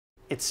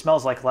it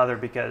smells like leather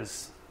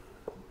because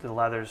the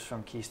leather's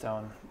from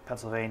Keystone,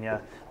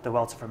 Pennsylvania, the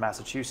welts are from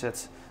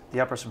Massachusetts, the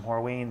uppers from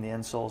Horween, the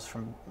insoles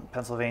from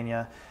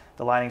Pennsylvania,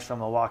 the linings from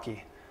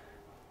Milwaukee.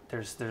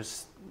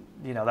 There's,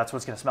 you know, that's what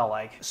it's going to smell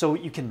like. So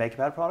you can make a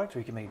bad product or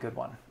you can make a good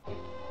one.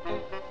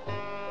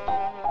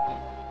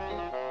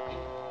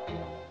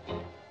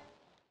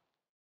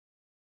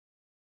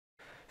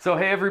 So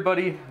hey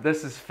everybody,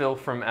 this is Phil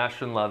from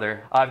Ashland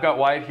Leather. I've got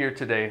Wyatt here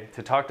today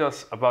to talk to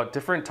us about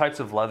different types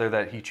of leather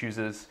that he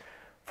chooses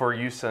for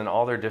use in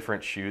all their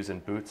different shoes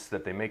and boots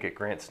that they make at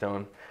Grant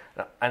Stone.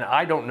 And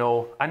I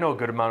know a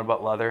good amount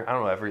about leather. I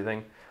don't know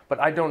everything, but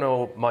I don't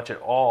know much at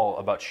all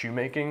about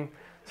shoemaking.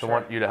 So I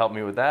want you to help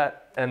me with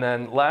that. And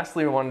then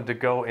lastly, I wanted to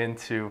go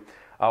into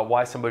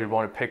why somebody would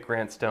want to pick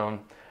Grant Stone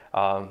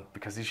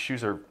because these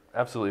shoes are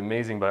absolutely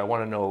amazing, but I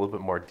want to know a little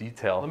bit more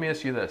detail. Let me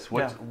ask you this.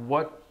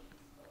 What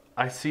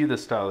I see the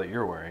style that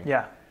you're wearing.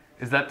 Yeah.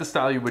 Is that the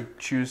style you would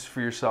choose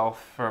for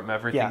yourself from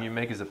everything you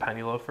make as a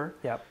penny loafer?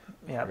 Yep.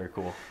 Very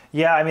cool.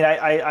 Yeah, I mean,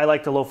 I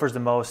like the loafers the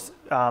most.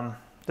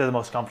 They're the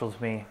most comfortable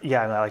to me.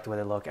 Yeah, I mean, I like the way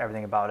they look,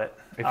 everything about it.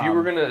 If you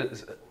were going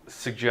to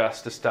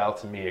suggest a style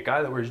to me, a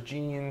guy that wears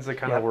jeans, that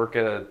kind of work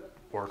at a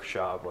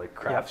workshop, like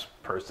crafts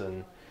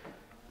person,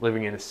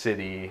 living in a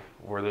city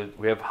where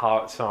we have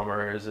hot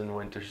summers and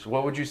winters,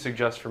 what would you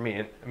suggest for me?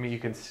 And I mean, you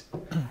can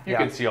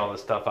see all the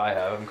stuff I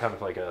have. I'm kind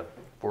of like a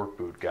work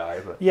boot guy,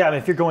 but yeah, I mean,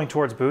 if you're going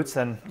towards boots,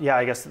 then yeah,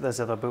 I guess there's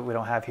other boot we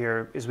don't have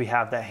here is we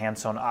have that hand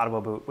sewn Ottawa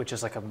boot, which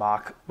is like a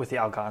mock with the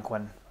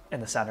Algonquin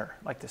in the center,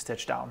 like the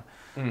stitch down.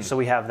 So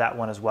we have that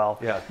one as well.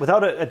 Yeah.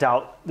 Without a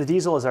doubt, the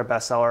Diesel is our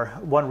best seller.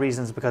 One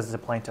reason is because it's a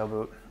plain toe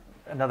boot.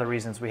 Another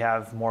reason is we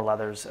have more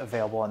leathers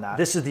available in that.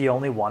 This is the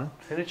only one.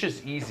 And it's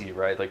just easy,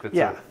 right? Like it's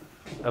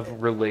a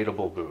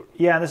relatable boot.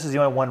 Yeah, and this is the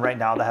only one right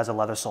now that has a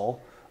leather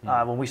sole.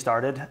 When we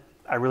started,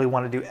 I really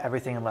wanted to do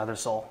everything in leather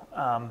sole.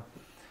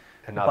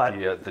 And not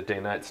the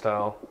day-night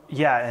style?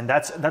 Yeah, and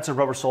that's a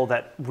rubber sole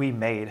that we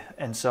made.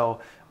 And so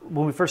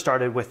when we first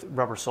started with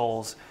rubber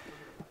soles,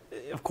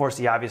 of course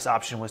the obvious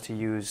option was to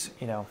use,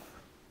 you know,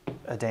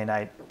 a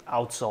day-night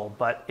outsole,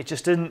 but it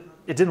just didn't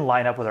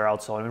line up with our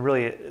outsole. I mean,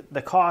 really,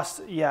 the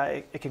cost, yeah,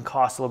 it can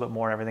cost a little bit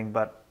more and everything,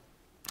 but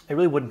it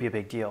really wouldn't be a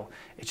big deal.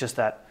 It's just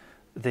that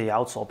the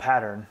outsole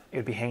pattern, it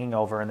would be hanging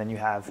over, and then you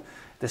have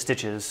the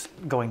stitches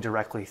going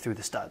directly through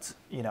the studs,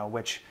 you know,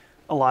 which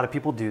a lot of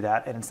people do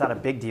that, and it's not a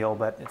big deal,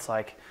 but it's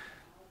like,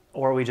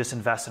 or we just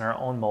invest in our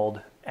own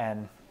mold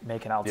and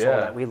make an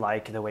outsole that we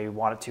like the way we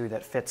want it to,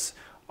 that fits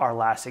our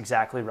last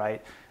exactly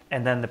right.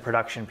 And then the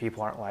production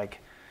people aren't like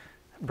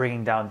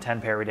bringing down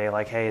 10 pair every day,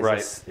 like, hey,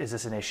 is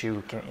this an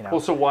issue? You know? Well,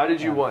 so why did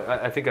you want,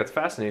 I think that's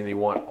fascinating, you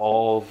want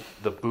all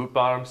the boot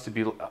bottoms to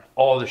be,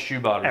 all the shoe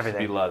bottoms to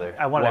be leather.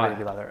 I want everything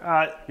to be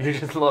leather. You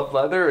just love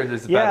leather, or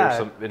is it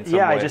better in some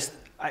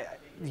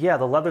way?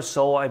 The leather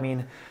sole, I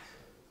mean,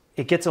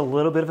 it gets a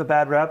little bit of a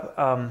bad rep,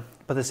 but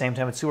at the same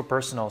time, it's super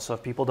personal. So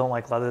if people don't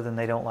like leather, then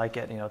they don't like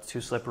it. You know, it's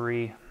too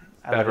slippery.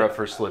 Bad rep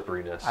for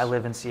slipperiness. I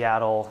live in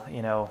Seattle,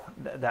 you know,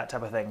 that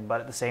type of thing.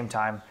 But at the same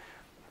time,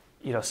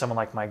 you know, someone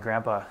like my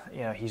grandpa,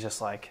 you know, he's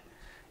just like,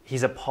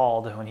 he's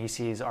appalled when he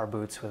sees our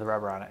boots with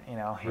rubber on it. You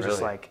know, he's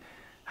just like,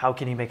 how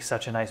can you make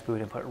such a nice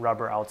boot and put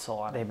rubber outsole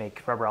on? They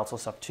make rubber outsole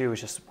stuff too. It's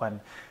just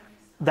when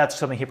that's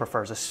something he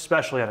prefers,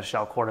 especially on a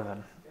shell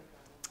cordovan.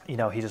 You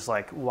know, he's just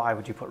like, why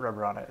would you put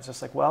rubber on it? It's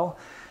just like, well,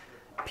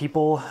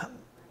 people,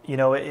 you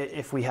know,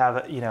 if we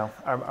have, you know,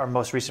 our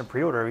most recent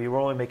pre-order, we were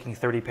only making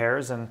 30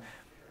 pairs, and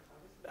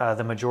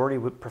the majority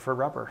would prefer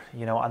rubber,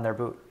 you know, on their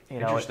boot. You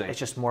know, it's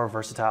just more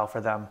versatile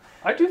for them.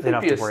 I do think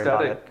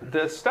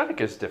the aesthetic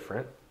is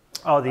different.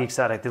 Oh, the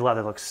aesthetic, the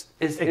leather looks,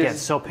 again,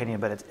 so opinion,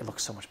 but it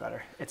looks so much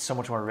better. It's so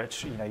much more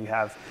rich. You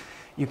know,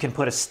 you can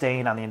put a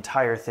stain on the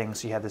entire thing,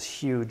 so you have this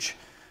huge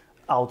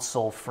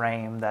outsole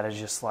frame that is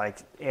just like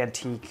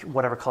antique,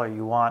 whatever color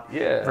you want.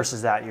 Yeah.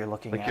 Versus that you're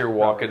looking like at you're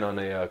walking on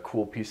a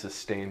cool piece of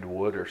stained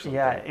wood or something.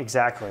 Yeah,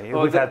 exactly.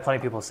 We've had plenty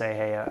of people say,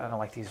 "Hey, I don't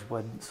like these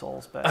wood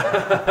soles," but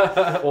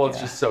well, it's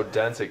just so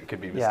dense it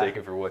could be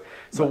mistaken for wood.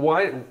 So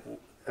why?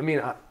 I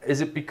mean, is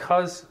it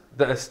because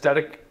the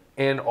aesthetic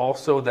and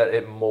also that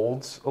it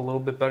molds a little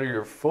bit better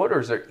your foot,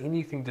 or is there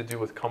anything to do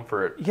with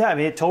comfort? Yeah, I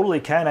mean, it totally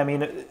can. I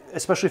mean,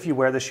 especially if you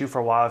wear the shoe for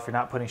a while, if you're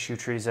not putting shoe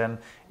trees in,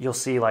 you'll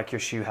see like your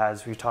shoe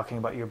has, you're talking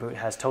about your boot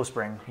has toe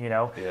spring, you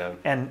know? Yeah,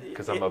 and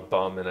because I'm a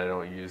bum and I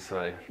don't use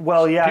my...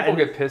 Well, yeah. People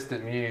get pissed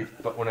at me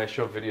but when I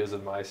show videos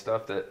of my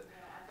stuff that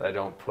I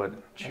don't put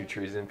shoe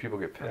trees in, people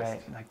get pissed.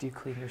 Right, like, do you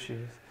clean your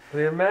shoes?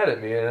 They're mad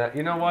at me, and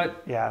you know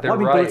what? Yeah, well, I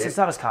mean, boots, it's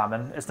not as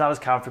common. It's not as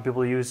common for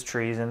people to use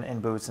trees in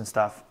boots and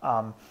stuff.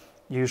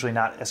 Usually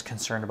not as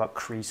concerned about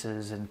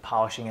creases and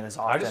polishing it as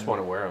often. I just want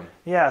to wear them.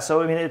 Yeah,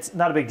 so I mean, it's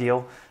not a big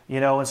deal,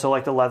 you know. And so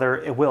like the leather,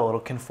 it'll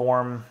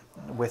conform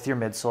with your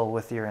midsole,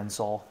 with your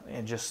insole,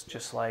 and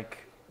just like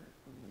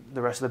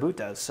the rest of the boot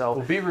does. So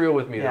well, be real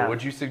with me though.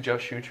 Would you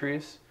suggest shoe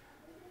trees?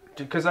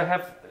 Because I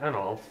have, I don't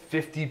know,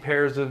 50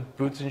 pairs of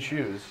boots and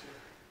shoes.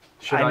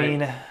 Should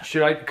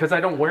I? Because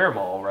I don't wear them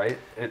all, right?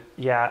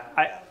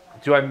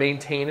 Do I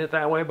maintain it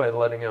that way by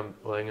letting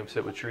them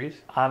sit with trees?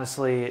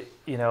 Honestly,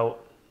 you know,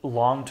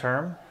 long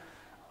term,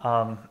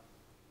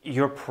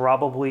 you're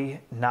probably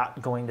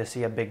not going to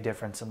see a big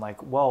difference in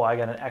like, whoa, I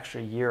got an extra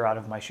year out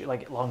of my shoe,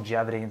 like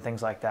longevity and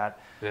things like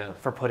that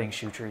for putting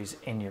shoe trees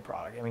in your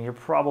product. I mean, you're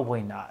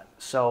probably not.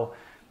 So,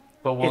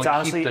 but will it's it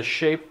honestly, keep the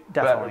shape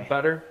definitely,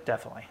 better?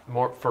 Definitely.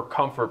 More for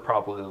comfort,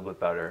 probably a little bit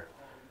better.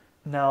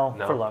 No,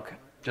 for look.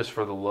 Just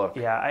for the look.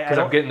 Yeah, because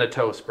I'm getting the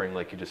toe spring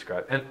like you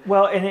described. And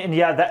well, and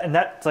yeah,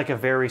 that's like a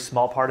very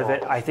small part of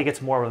it. I think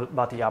it's more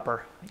about the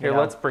upper. Here,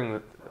 let's bring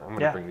the. I'm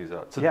going to bring these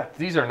out. So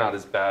these are not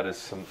as bad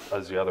as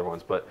the other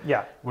ones, but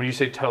when you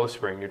say toe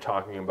spring, you're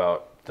talking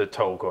about the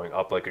toe going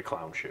up like a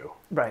clown shoe.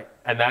 Right.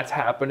 And that's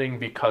happening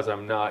because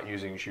I'm not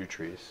using shoe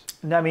trees.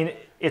 No, I mean,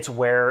 it's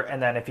wear,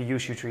 and then if you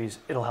use shoe trees,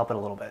 it'll help it a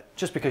little bit,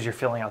 just because you're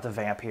filling out the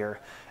vamp here,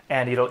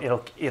 and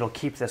it'll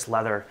keep this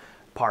leather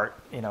part,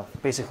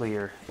 basically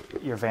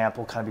your vamp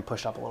will kind of be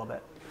pushed up a little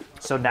bit.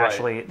 So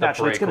naturally it's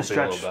going to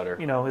stretch,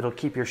 it'll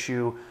keep your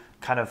shoe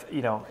kind of,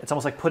 it's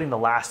almost like putting the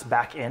last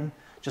back in.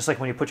 Just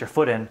like when you put your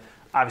foot in,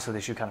 obviously the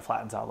shoe kind of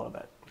flattens out a little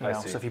bit.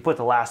 So if you put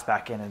the last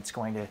back in, it's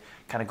going to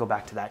kind of go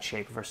back to that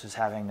shape versus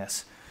having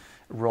this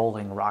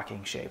rolling,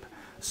 rocking shape.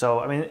 So,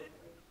 I mean,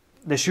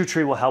 the shoe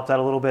tree will help that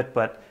a little bit,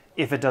 but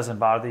if it doesn't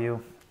bother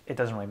you, it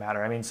doesn't really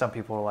matter. I mean, some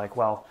people are like,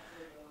 well,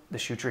 the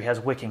shoe tree has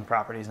wicking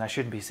properties, and I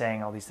shouldn't be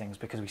saying all these things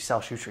because we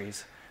sell shoe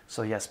trees.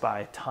 So yes,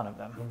 buy a ton of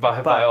them.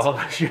 Buy all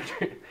the shoe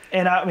trees.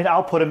 And I mean,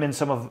 I'll put them in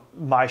some of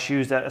my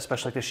shoes, that,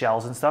 especially like the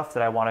shells and stuff,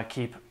 that I want to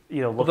keep,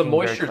 looking well, the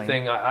moisture very clean.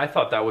 thing, I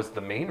thought that was the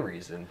main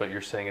reason, but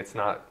you're saying it's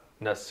not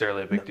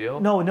necessarily a big deal?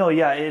 No,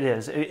 yeah, it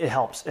is. It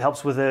helps. It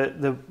helps with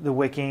the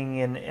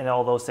wicking and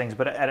all those things.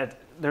 But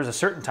there's a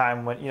certain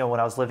time when, when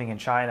I was living in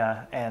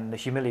China and the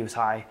humidity was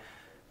high,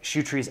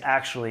 shoe trees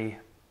actually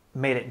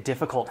made it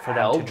difficult for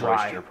them to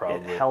dry.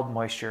 It held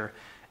moisture.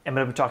 And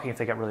I'm talking if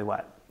they got really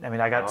wet. I mean,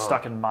 I got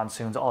stuck in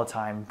monsoons all the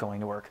time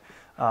going to work.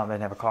 I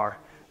didn't have a car.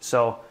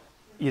 So,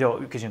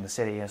 because you're in the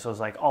city. And so it's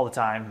like all the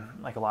time,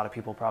 like a lot of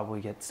people probably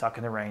get stuck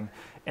in the rain.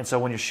 And so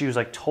when your shoe's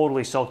like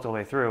totally soaked all the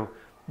way through,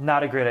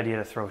 not a great idea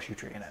to throw a shoe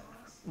tree in it,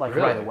 like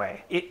right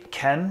away. It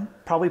can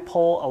probably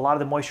pull a lot of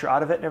the moisture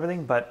out of it and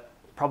everything, but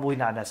probably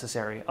not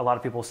necessary. A lot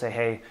of people say,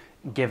 hey,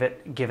 give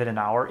it an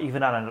hour,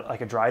 even on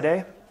a dry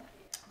day.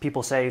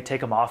 People say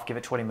take them off, give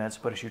it 20 minutes,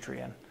 put a shoe tree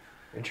in.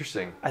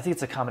 Interesting. I think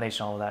it's a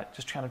combination of all of that,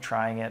 just kind of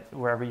trying it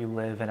wherever you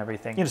live and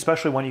everything.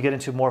 Especially when you get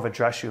into more of a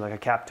dress shoe, like a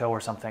cap toe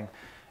or something,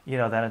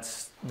 then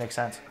it makes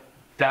sense.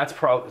 That's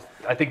probably,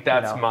 I think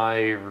that's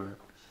my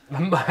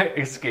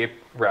escape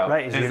route.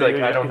 Right. It's like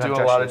I don't do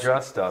a lot of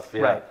dress stuff.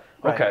 Yeah. Right.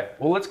 Okay.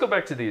 Well, let's go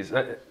back to these.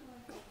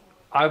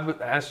 I would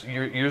ask,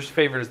 your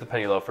favorite is the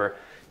penny loafer.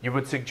 You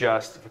would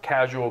suggest if a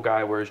casual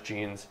guy wears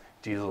jeans,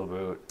 diesel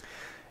boot.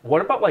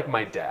 What about like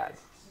my dad?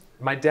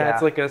 My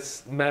dad's like a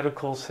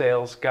medical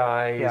sales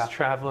guy. He's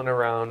traveling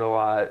around a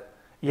lot.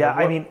 Yeah,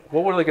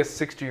 what would like a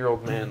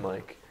 60-year-old man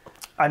like?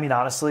 I mean,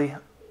 honestly,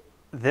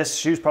 this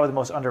shoe's probably the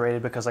most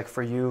underrated because, like,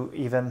 for you,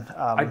 even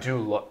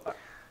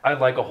I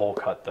like a whole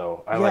cut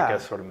though. I like a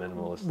sort of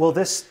minimalist. Well,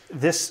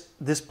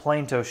 this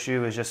plain toe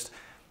shoe is just,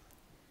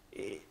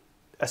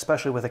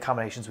 especially with the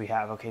combinations we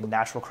have. Okay,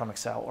 natural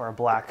Chromexcel or a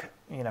black,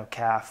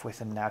 calf with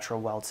a natural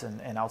welts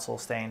and outsole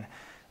stain.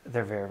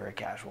 They're very, very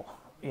casual.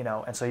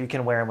 And so you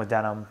can wear them with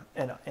denim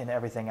and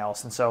everything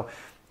else. And so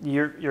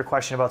your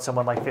question about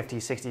someone like 50s,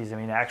 60s, I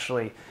mean,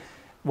 actually,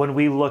 when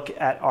we look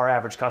at our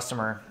average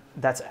customer,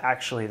 that's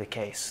actually the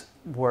case.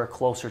 We're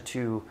closer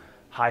to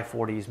high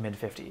 40s, mid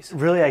 50s.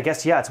 Really, I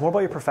guess, it's more about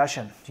your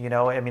profession.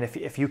 I mean,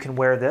 if you can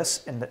wear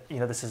this and,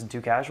 this isn't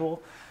too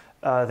casual,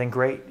 then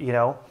great.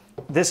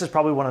 This is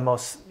probably one of the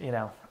most,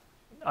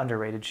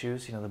 underrated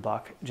shoes, the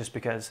Buck, just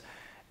because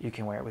you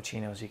can wear it with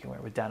chinos, you can wear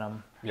it with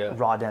denim,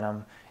 raw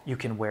denim. You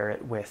can wear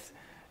it with,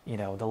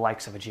 the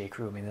likes of a J.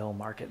 Crew. I mean, they'll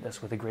market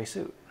this with a gray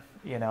suit,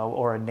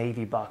 or a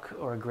navy buck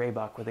or a gray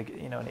buck with a,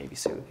 navy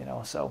suit,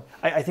 So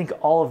I think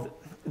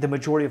the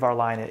majority of our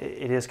line,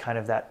 it is kind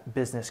of that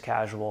business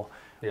casual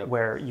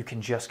where you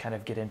can just kind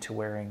of get into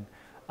wearing,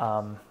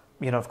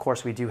 of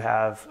course we do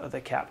have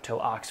the cap toe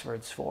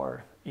Oxfords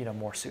for,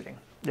 more suiting.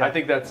 Yeah. I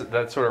think that's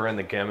sort of ran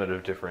the gamut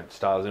of different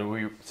styles.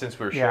 And since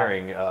we were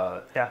sharing,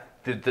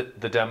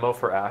 the demo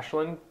for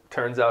Ashland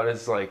turns out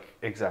is like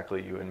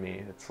exactly you and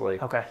me. It's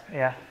like, okay,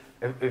 yeah.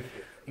 If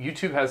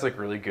YouTube has like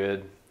really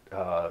good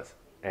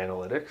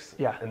analytics,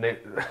 and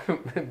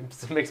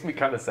it makes me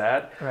kind of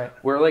sad. Right.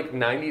 We're like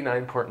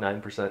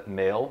 99.9%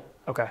 male,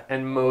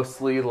 and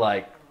mostly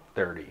like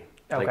 30,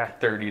 like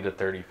 30 to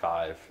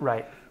 35.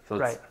 Right. So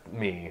it's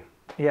me.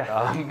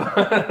 Yeah.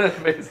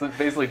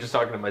 Basically just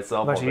talking to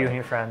myself. A bunch of you and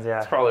your friends,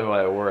 That's probably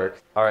why it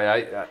works. All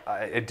right,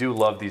 I do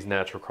love these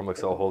natural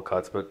Chromexcel hole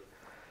cuts, but,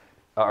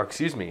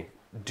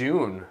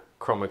 Dune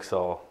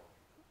Chromexcel.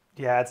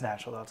 Yeah, it's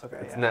natural though, it's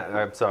okay.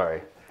 I'm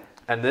sorry.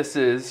 And this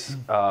is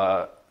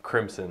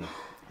Crimson.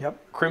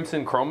 Yep.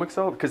 Crimson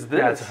Chromexcel, because this...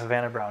 Yeah, it's a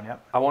Havana brown,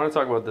 yep. I want to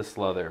talk about this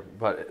leather,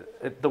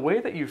 but the way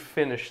that you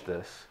finish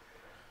this,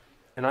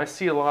 and I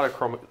see a lot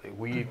of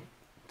we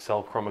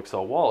sell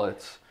Chromexcel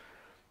wallets,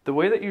 the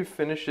way that you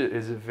finish it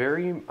is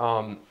very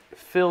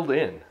filled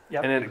in,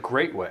 Yep. and in a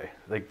great way.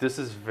 Like, this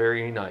is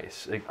very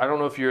nice. Like, I don't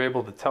know if you're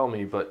able to tell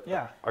me, but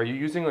Yeah. are you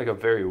using like a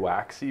very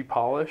waxy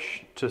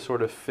polish to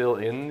sort of fill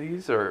in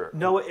these, or?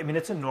 No, I mean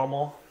it's a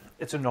normal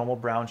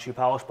brown shoe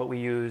polish, but we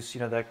use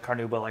the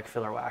carnauba like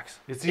filler wax.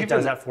 It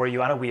does that for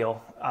you on a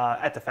wheel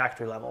at the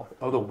factory level.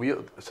 Oh, the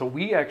wheel. So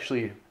we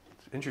actually,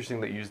 it's interesting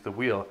that you use the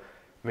wheel.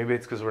 Maybe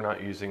it's because we're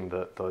not using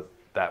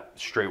that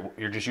straight.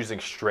 You're just using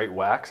straight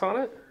wax on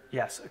it.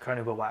 Yes,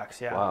 carnauba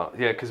wax. Yeah. Wow.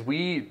 Yeah, because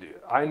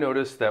I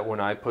noticed that when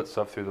I put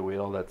stuff through the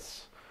wheel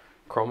that's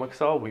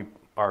Chromexcel, we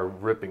are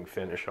ripping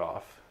finish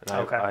off. And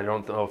Okay. I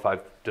don't know if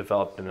I've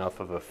developed enough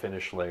of a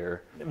finish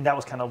layer. I mean, that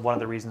was kind of one of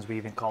the reasons we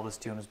even call this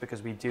tune, is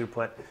because we do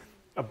put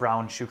a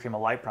brown shoe cream, a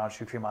light brown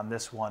shoe cream on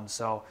this one.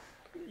 So,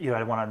 I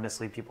don't want to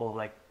mislead people,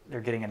 like they're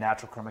getting a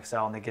natural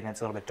Chromexcel and they get it,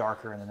 it's a little bit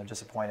darker and then they're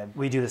disappointed.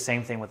 We do the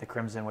same thing with the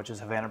Crimson, which is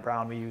Havana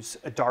Brown. We use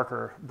a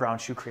darker brown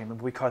shoe cream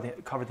and we cover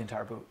the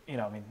entire boot,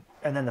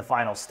 and then the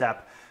final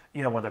step,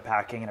 when they're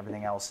packing and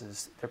everything else,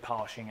 is they're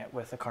polishing it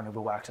with a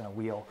carnauba wax on a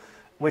wheel,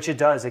 which it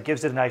does. It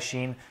gives it a nice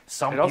sheen.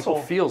 It also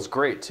feels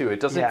great too. It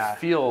doesn't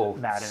feel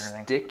matte or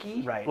anything.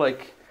 Sticky. Right.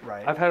 Like,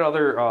 right. I've had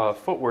other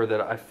footwear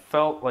that I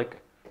felt like,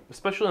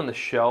 especially on the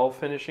shell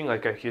finishing,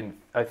 like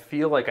I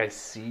feel like I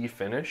see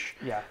finish.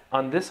 Yeah.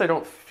 On this, I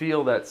don't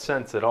feel that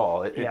sense at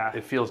all.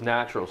 It feels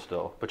natural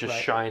still, but just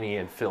Right. shiny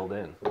and filled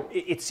in.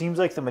 It seems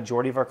like the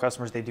majority of our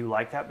customers, they do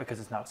like that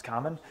because it's not as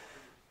common,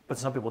 but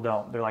some people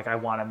don't. They're like, I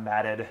want a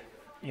matted,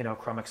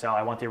 Chromexcel.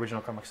 I want the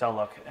original Chromexcel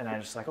look. And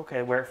I'm just like,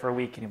 okay, wear it for a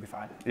week and you'll be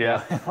fine.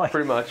 Yeah, Like,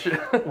 pretty much.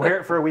 wear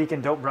it for a week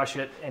and don't brush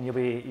it and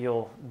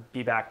you'll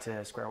be back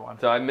to square one.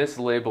 So I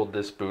mislabeled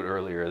this boot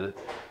earlier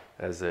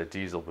as a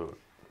diesel boot.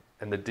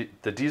 And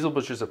the diesel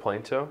boot is just a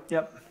plain toe?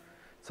 Yep.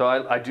 So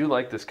I do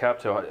like this cap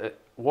toe.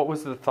 What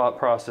was the thought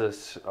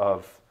process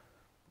of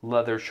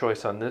leather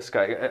choice on this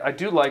guy? I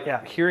do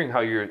like hearing how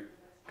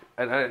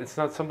it's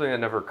not something that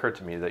never occurred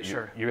to me, that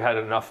you had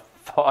enough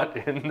thought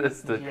in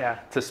this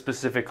to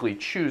specifically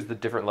choose the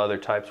different leather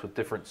types with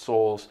different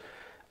soles,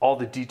 all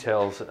the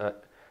details.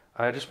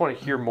 I just want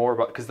to hear more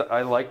about, because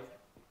I like,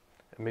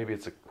 maybe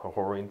it's a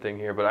Horween thing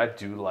here, but I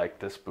do like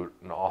this boot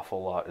an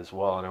awful lot as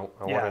well, and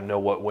I want to know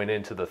what went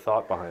into the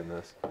thought behind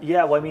this.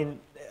 Yeah, well, I mean,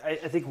 I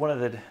think one of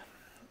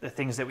the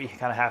things that we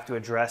kind of have to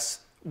address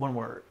when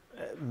we're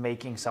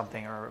making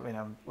something, or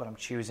when I'm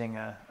choosing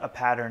a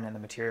pattern and the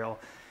material,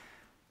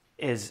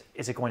 is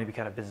it going to be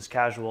kind of business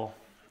casual?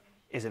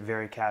 Is it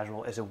very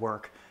casual? Is it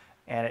work?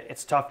 And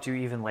it's tough to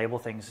even label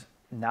things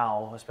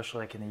now, especially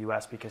like in the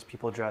US, because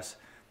people dress,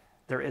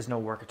 there is no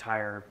work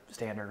attire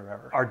standard or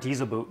whatever. Our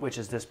diesel boot, which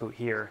is this boot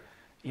here,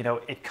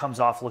 it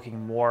comes off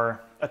looking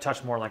a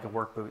touch more like a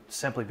work boot,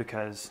 simply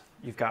because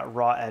you've got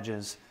raw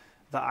edges.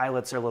 The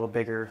eyelets are a little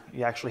bigger.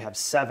 You actually have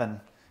 7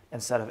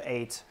 instead of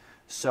 8.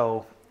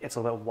 So it's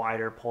a little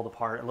wider, pulled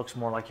apart. It looks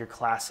more like your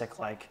classic,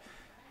 like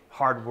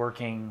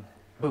hard-working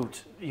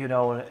boot,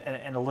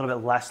 and a little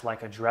bit less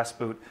like a dress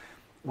boot,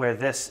 where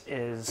this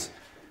is,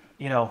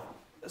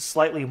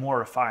 slightly more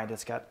refined.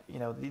 It's got,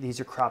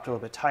 these are cropped a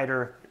little bit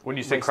tighter. When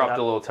you say cropped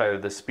a little tighter,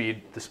 the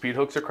speed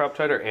hooks are cropped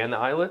tighter and the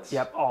eyelets?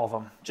 Yep, all of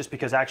them. Just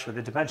because actually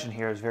the dimension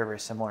here is very, very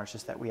similar. It's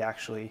just that we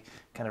actually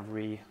kind of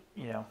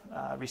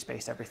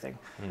respaced everything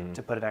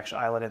to put an extra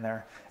eyelet in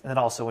there. And then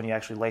also when you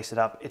actually lace it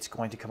up, it's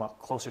going to come up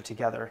closer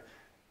together,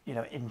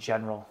 in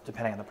general,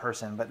 depending on the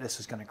person, but this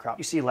is going to crop.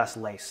 You see less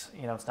lace,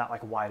 it's not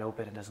like wide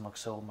open. It doesn't look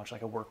so much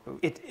like a work boot.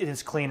 It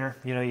is cleaner.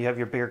 You have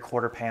your bigger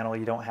quarter panel.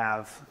 You don't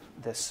have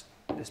this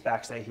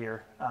backstay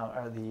here,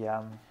 or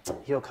the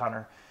heel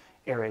counter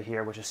area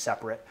here, which is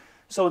separate.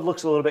 So it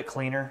looks a little bit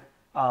cleaner.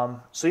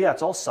 So yeah,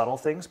 it's all subtle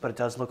things, but it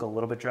does look a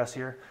little bit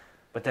dressier.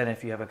 But then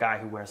if you have a guy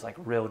who wears like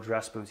real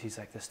dress boots, he's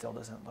like, this still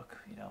doesn't look,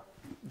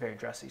 very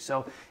dressy.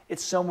 So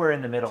it's somewhere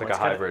in the middle. It's like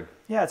a hybrid.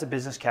 Yeah, it's a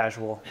business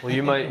casual. Well,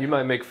 you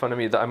might make fun of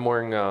me that I'm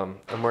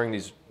wearing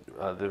these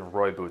the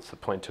Roy boots, the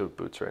plain-toed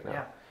boots right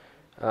now.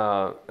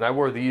 Yeah. And I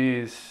wore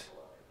these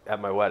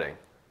at my wedding.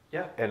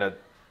 Yeah. In a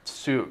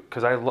suit,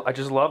 because I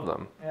just love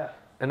them. Yeah.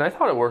 And I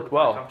thought it worked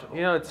well.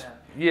 It's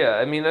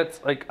I mean,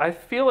 that's like, I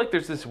feel like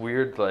there's this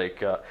weird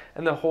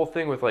and the whole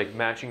thing with like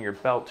matching your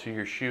belt to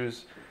your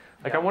shoes.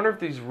 Like, I wonder if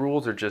these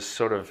rules are just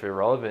sort of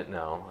irrelevant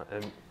now.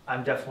 And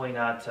I'm definitely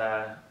not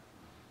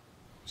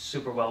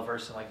super well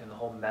versed in the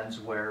whole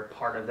menswear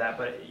part of that,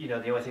 but the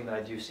only thing that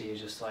I do see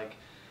is just like,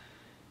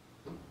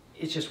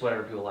 it's just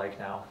whatever people like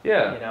now.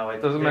 Yeah,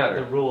 it doesn't matter.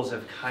 The rules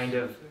have kind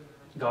of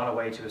gone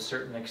away to a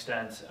certain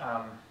extent,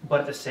 but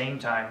at the same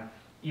time,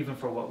 even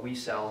for what we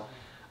sell,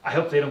 I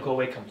hope they don't go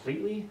away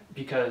completely,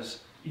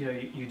 because you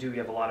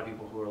have a lot of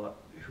people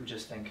who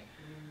just think,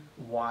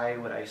 why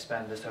would I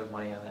spend this type of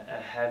money on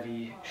a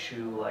heavy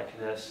shoe like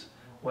this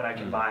when I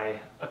can buy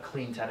a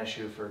clean tennis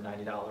shoe for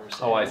 $90?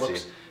 Oh, I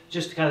see.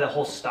 Just kind of the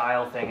whole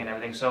style thing and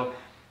everything. So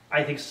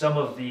I think some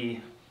of the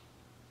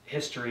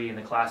history and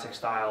the classic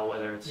style,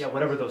 whether it's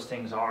whatever those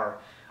things are,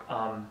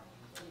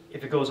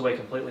 if it goes away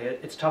completely,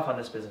 it's tough on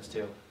this business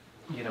too.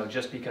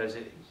 Just because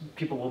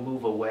people will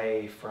move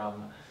away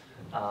from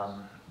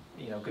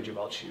Goodyear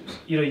belt shoes.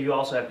 You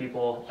also have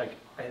people like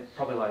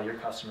probably a lot of your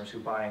customers who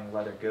buying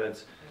leather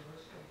goods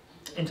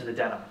into the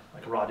denim,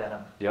 like raw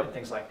denim and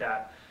things like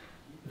that.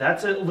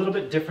 That's a little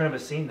bit different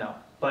of a scene though,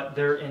 but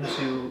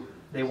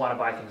they want to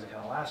buy things that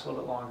kind of last a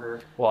little bit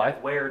longer. Well,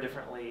 wear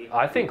differently.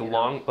 I think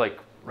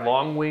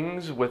long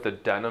wings with a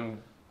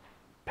denim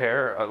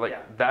pair,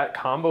 that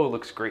combo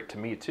looks great to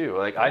me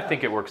too. I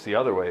think it works the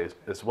other way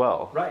as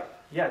well. Right.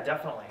 Yeah,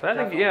 definitely. But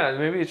I think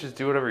maybe it's just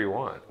do whatever you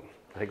want.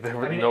 There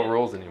were no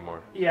rules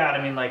anymore. Yeah,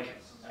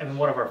 and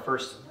one of our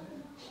first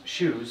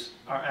shoes,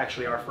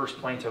 our first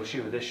plain toe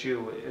shoe. This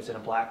shoe is in a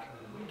black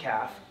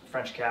calf,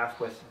 French calf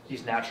with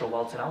these natural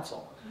welts and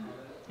outsole.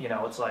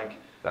 It's like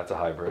that's a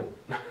hybrid.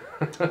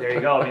 There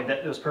you go.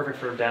 It was perfect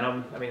for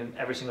denim.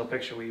 Every single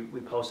picture we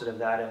posted of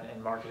that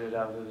and marketed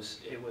of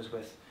it was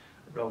with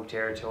Rogue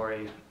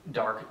Territory,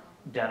 dark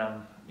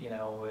denim,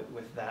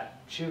 with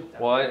that shoe.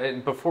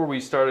 And before we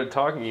started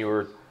talking,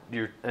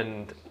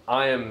 and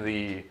I am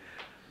the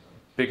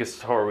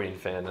biggest Horween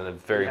fan and I'm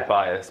very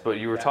biased, but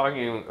you were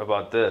talking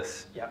about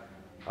this. Yep.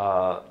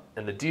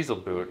 And the diesel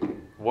boot.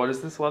 What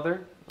is this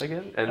leather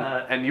again?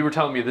 And you were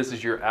telling me this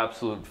is your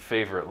absolute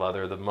favorite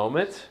leather at the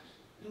moment.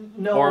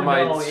 Or am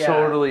I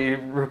totally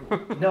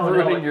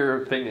ruining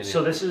your opinion?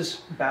 So this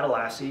is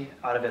Badalassi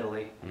out of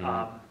Italy.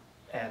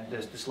 And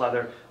this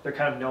leather, they're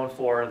kind of known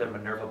for their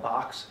Minerva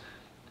box,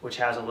 which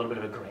has a little bit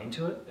of a grain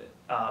to it.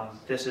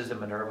 This is the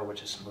Minerva,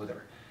 which is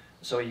smoother.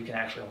 So you can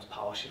actually almost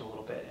polish it a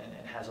little bit, and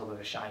it has a little bit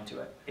of a shine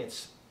to it.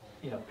 It's,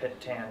 pit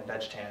tan,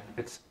 veg tan.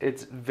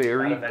 It's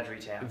very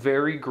tan.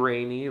 Very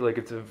grainy.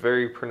 It's a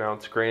very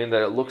pronounced grain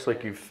that it looks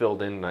like you've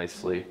filled in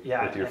nicely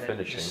with your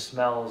finishing. It just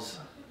smells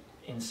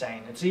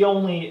insane. It's the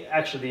only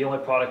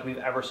product we've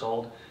ever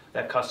sold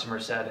that customer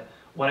said,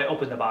 when I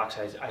open the box,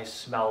 I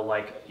smell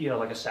like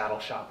a saddle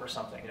shop or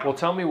something. Well,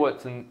 tell me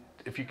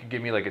if you could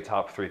give me a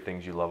top 3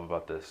 things you love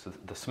about this.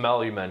 The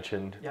smell you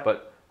mentioned,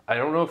 but I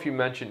don't know if you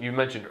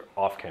mentioned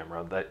off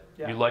camera that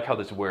you like how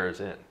this wears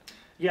in.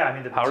 Yeah,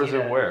 the patina, how does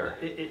it wear?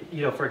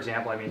 For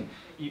example,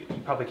 you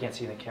probably can't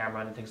see in the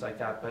camera and things like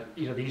that, but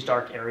these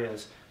dark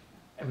areas,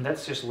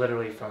 that's just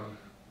literally from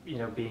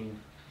being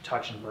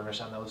touched and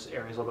burnished on those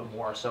areas a little bit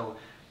more. So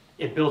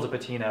it builds a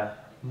patina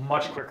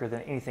much quicker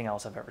than anything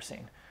else I've ever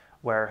seen.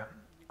 Where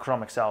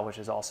Chromexcel, which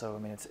is also,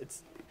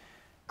 it's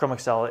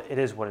Chromexcel, it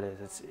is what it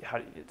is.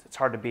 It's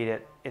hard to beat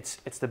it.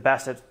 It's the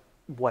best at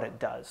what it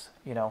does,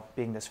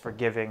 being this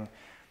forgiving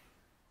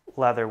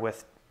leather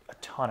with a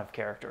ton of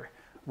character.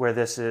 Where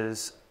this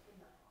is,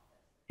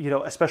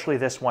 especially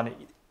this one,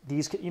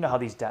 these, how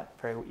these dent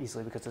very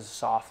easily because it's a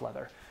soft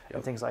leather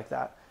and things like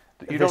that.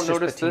 You don't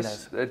notice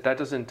that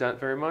doesn't dent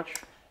very much?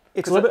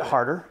 It's a little bit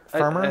harder,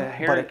 firmer. A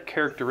inherent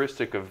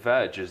characteristic of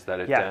veg is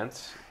that it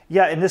dents.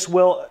 Yeah, and this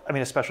will,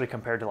 especially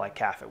compared to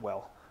calf, it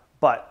will.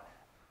 But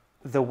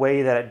the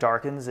way that it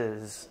darkens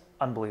is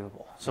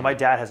unbelievable. So my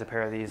dad has a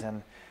pair of these,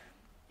 and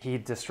he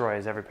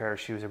destroys every pair of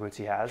shoes or boots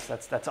he has.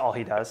 That's all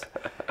he does.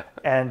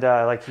 And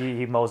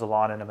he mows the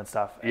lawn in them and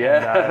stuff.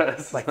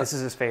 Yes. And, this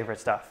is his favorite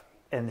stuff.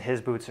 And his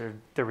boots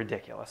they're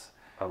ridiculous.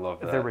 I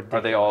love that. They're ridiculous.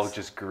 Are they all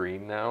just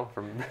green now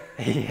from?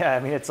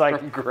 Yeah, it's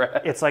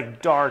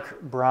like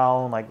dark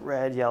brown,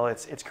 red, yellow.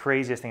 It's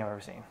craziest thing I've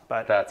ever seen.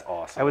 But that's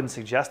awesome. I wouldn't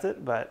suggest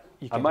it, but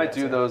you can. I might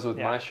do those with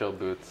my show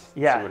boots.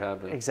 Yeah, see what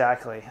happens.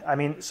 Exactly.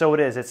 So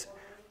it is. It's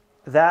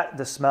that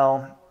the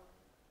smell.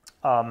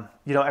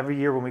 Every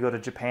year when we go to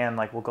Japan,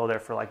 we'll go there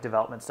for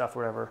development stuff, or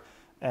whatever,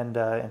 and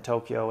in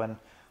Tokyo, and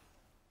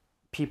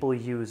people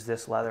use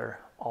this leather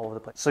all over the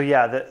place. So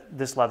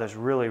this leather is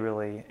really,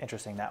 really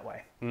interesting that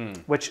way.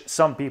 Which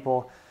some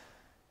people,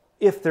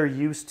 if they're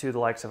used to the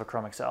likes of a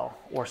Chromexcel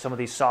or some of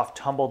these soft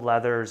tumbled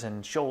leathers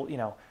and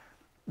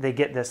they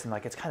get this and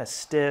it's kind of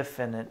stiff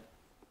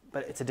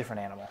but it's a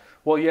different animal.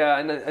 Well, yeah,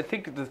 and I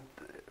think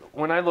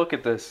when I look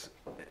at this,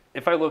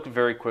 if I look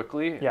very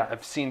quickly,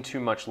 I've seen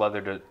too much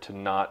leather to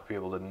not be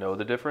able to know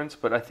the difference.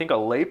 But I think a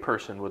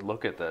layperson would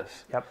look at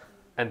this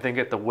and think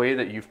that the way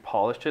that you've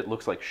polished it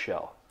looks like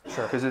shell.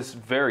 Sure. Because it's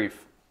very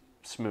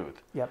smooth.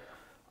 Yep.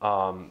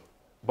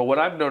 But what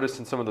I've noticed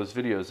in some of those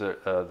videos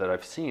that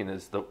I've seen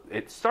is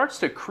it starts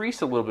to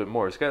crease a little bit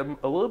more. It's got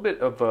a little bit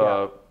of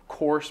a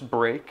coarse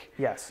break.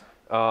 Yes.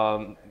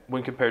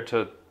 When compared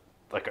to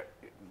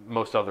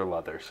most other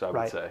leathers, I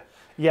would say.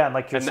 Yeah, and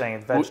like you're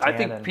saying, veg tan. I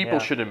think people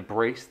should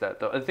embrace that,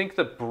 though. I think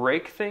the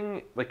break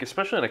thing,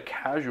 especially in a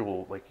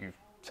casual, like you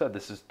said,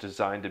 this is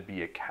designed to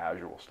be a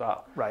casual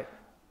style. Right.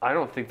 I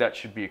don't think that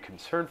should be a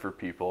concern for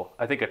people.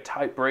 I think a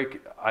tight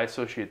break, I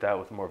associate that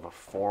with more of a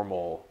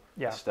formal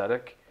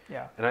aesthetic.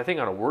 Yeah. And I think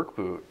on a work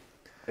boot,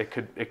 it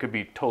could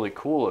be totally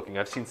cool looking.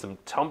 I've seen some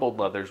tumbled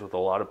leathers with a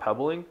lot of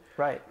pebbling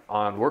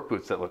on work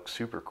boots that look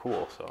super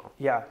cool. So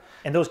yeah,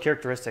 and those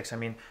characteristics,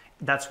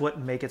 that's what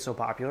make it so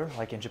popular,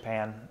 like in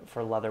Japan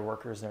for leather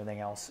workers and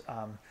everything else.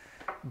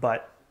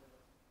 But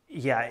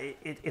yeah,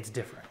 it's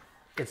different.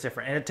 It's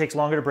different, and it takes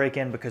longer to break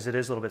in because it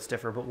is a little bit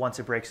stiffer. But once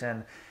it breaks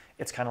in,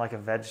 it's kind of like a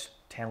veg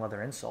tan leather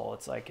insole.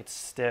 It's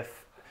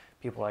stiff,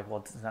 people are like, well,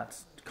 it's not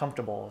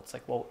comfortable. It's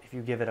like, well, if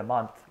you give it a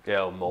month, Yeah,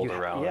 it'll mold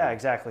around. Yeah,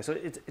 exactly. So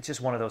it's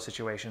just one of those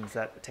situations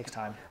that it takes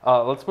time.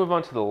 Let's move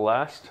on to the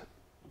last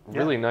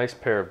really nice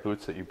pair of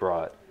boots that you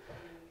brought.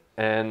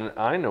 And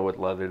I know what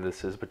leather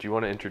this is, but do you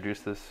want to introduce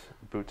this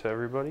boot to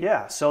everybody?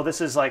 Yeah, so this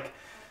is like,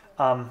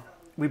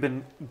 we've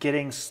been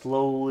getting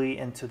slowly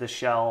into the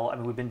shell. I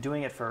mean, we've been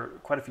doing it for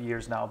quite a few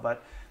years now,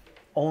 but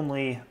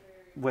only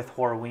with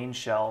Horween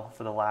shell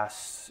for the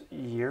last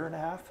year and a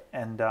half.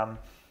 And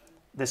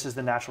this is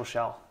the natural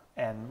shell,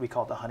 and we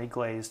call it the Honey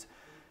Glazed,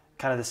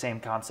 kind of the same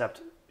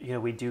concept. You know,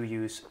 we do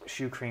use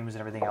shoe creams and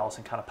everything else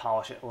and kind of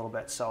polish it a little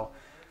bit. So,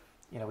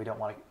 you know, we don't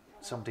want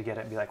someone to get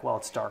it and be like, well,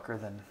 it's darker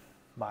than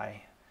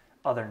my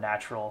other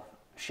natural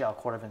shell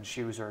cordovan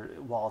shoes or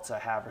wallets I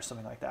have or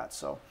something like that.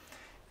 So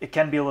it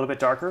can be a little bit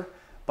darker,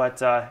 but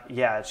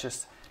yeah, it's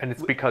just... And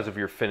it's because of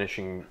your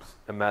finishing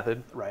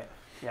method? Right,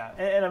 yeah.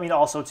 And I mean,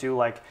 also too,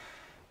 like,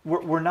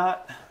 we're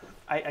not,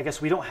 I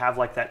guess we don't have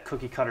like that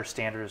cookie cutter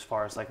standard as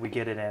far as like we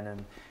get it in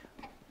and,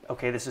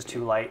 okay, this is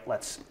too light,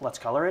 let's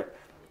color it.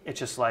 It's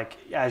just like,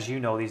 as you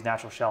know, these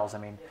natural shells, I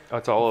mean... Oh,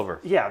 it's all over.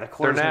 Yeah, the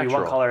color's going to be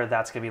one color,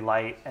 that's going to be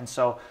light. And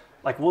so,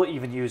 like, we'll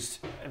even use,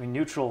 I mean,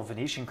 neutral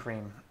Venetian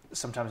cream.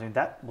 Sometimes, I mean,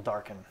 that will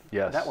darken.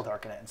 Yes. That will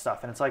darken it and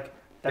stuff. And it's like,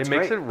 that's great. It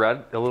makes great. it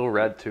red, a little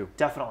red too.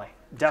 Definitely.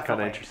 It's kind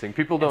of interesting.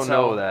 People don't so,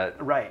 know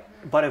that. Right.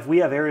 But if we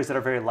have areas that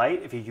are very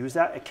light, if you use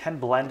that, it can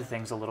blend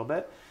things a little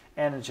bit.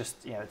 And it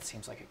just, you know, it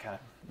seems like it kind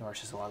of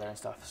nourishes the leather and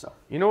stuff. So.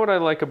 You know what I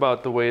like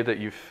about the way that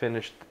you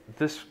finished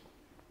this,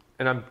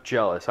 and I'm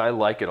jealous, I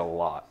like it a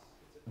lot.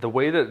 The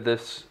way that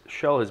this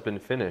shell has been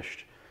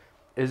finished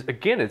is,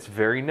 again, it's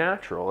very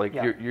natural. Like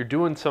you're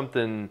doing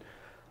something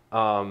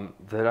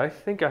that I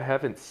think I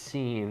haven't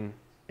seen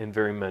in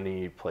very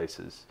many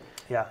places.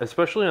 Yeah.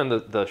 Especially on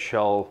the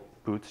shell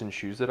boots and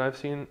shoes that I've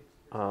seen.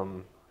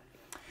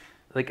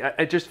 Like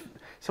I just,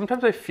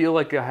 sometimes I feel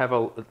like I have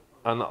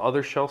on the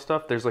other shell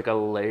stuff, there's like a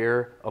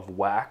layer of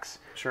wax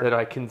that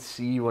I can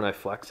see when I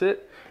flex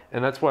it.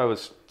 And that's why I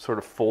was sort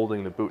of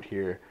folding the boot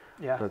here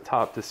on the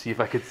top to see if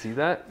I could see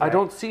that. Right. I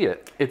don't see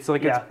it. It's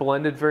like it's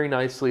blended very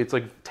nicely. It's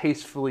like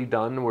tastefully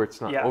done where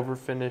it's not over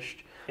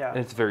finished. Yeah. And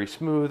it's very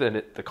smooth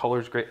and the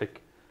color's great.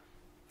 Like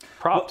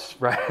props,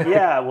 right?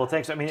 Yeah, well,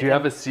 thanks. I mean, do you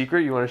have a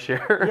secret you want to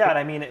share? Yeah, and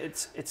I mean,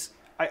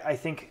 I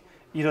think,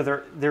 you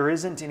know, there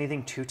isn't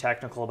anything too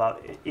technical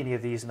about any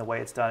of these in the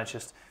way it's done. It's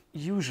just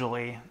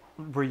usually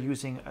we're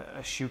using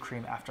a shoe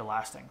cream after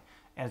lasting,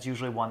 and it's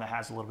usually one that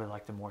has a little bit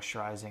like the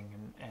moisturizing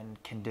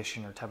and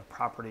conditioner type of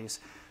properties,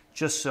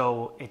 just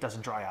so it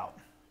doesn't dry out,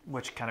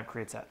 which kind of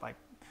creates that like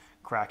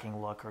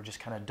cracking look or just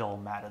kind of dull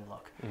matted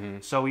look. Mm-hmm.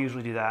 So we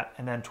usually do that,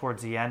 and then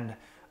towards the end,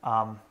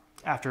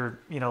 after,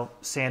 you know,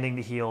 sanding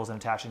the heels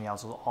and attaching the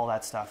outsoles, all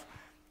that stuff,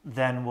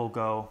 then we'll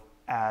go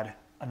add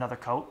another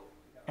coat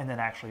and then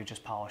actually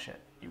just polish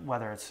it,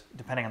 whether it's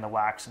depending on the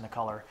wax and the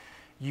color.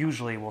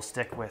 Usually we'll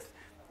stick with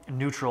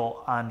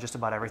neutral on just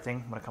about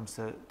everything when it comes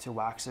to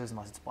waxes,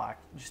 unless it's black,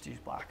 just use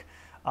black.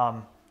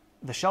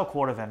 The shell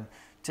cordovan,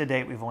 to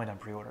date, we've only done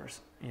pre-orders.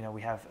 You know,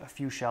 we have a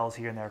few shells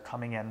here and there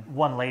coming in.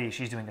 One lady,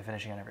 she's doing the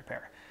finishing on every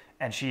pair.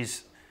 And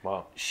she's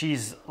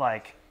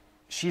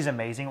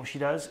amazing what she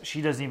does.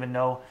 She doesn't even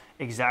know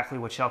exactly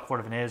what shell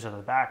cordovan is or the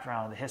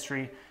background or the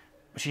history,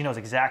 but she knows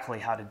exactly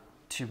how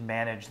to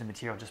manage the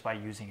material just by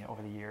using it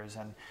over the years.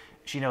 And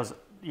she knows,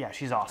 yeah,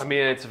 she's awesome. I mean,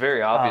 it's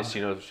very obvious,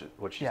 you know,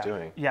 what she's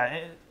doing.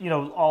 Yeah, you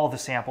know, all the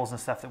samples and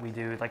stuff that we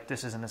do, like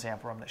this is in the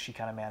sample room that she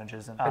kind of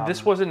manages. And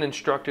this wasn't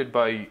instructed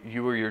by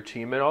you or your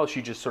team at all?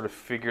 She just sort of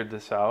figured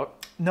this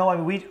out? No, I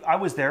mean, I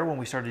was there when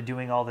we started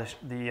doing all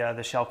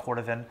the shell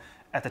cordovan.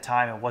 At the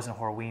time, it wasn't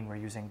Horween. We're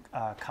using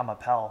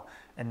Chromexcel,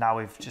 and now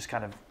we've just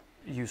kind of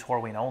used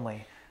Horween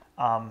only.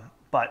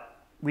 But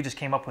we just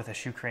came up with a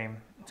shoe cream.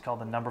 It's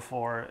called the No.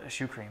 4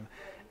 shoe cream,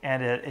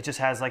 and it just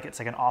has it's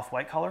like an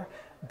off-white color,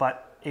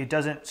 but it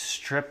doesn't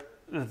strip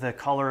the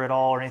color at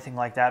all or anything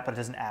like that. But it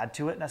doesn't add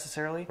to it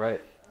necessarily.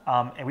 Right.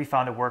 And we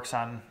found it works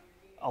on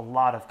a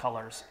lot of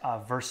colors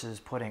versus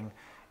putting,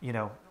 you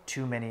know,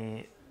 too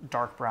many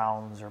dark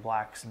browns or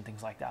blacks and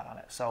things like that on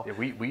it. So yeah,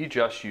 we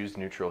just use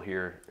neutral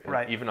here.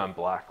 Right. Even on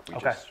black, we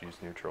just use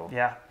neutral.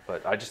 Yeah.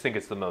 But I just think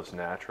it's the most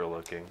natural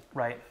looking.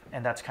 Right.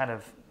 And that's kind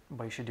of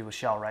what you should do with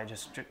shell, right?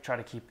 Just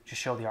try to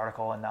just show the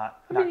article and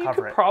not cover it. You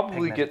could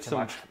probably get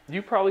some.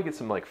 You probably get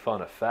some like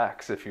fun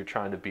effects if you're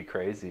trying to be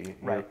crazy.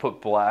 Right. You know,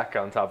 put black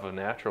on top of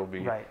natural,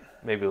 be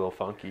maybe a little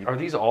funky. Are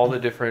these all the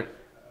different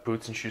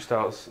boots and shoe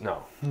styles?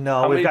 No.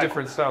 No. How many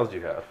different styles do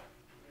you have?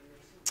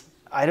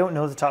 I don't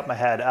know the top of my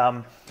head.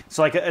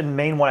 So like a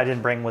main one I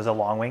didn't bring was a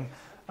long wing.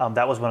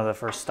 That was one of the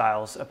first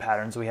styles of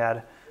patterns we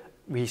had.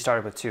 We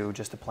started with two,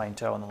 just the plain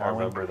toe and the long wing.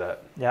 I remember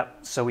that. Yep.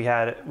 So we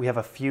have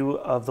a few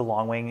of the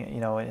long wing,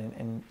 you know,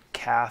 in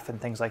calf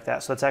and things like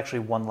that. So that's actually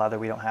one leather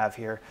we don't have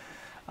here,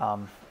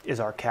 is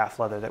our calf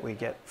leather that we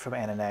get from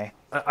N&A.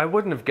 I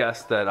wouldn't have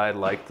guessed that I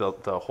liked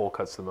the hole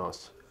cuts the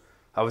most.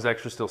 I was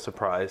actually still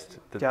surprised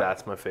that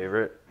that's my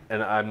favorite.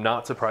 And I'm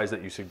not surprised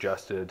that you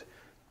suggested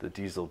the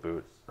diesel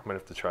boot. I'm gonna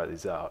have to try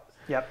these out.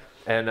 Yep.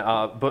 And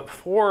but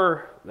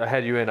before I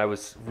had you in, I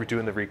was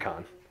doing the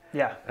recon,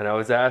 Yeah. And I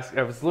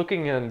was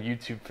looking on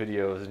YouTube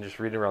videos and just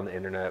reading around the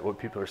internet what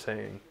people are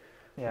saying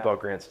about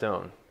Grant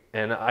Stone.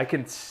 And I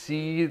can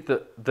see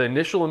the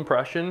initial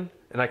impression,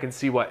 and I can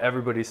see why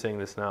everybody's saying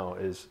this now,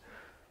 is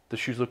the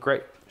shoes look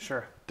great.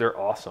 Sure. They're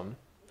awesome.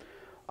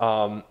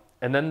 And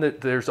then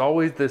there's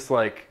always this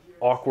like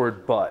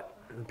awkward but.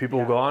 People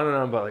will go on and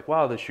on about like,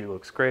 wow, this shoe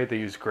looks great. They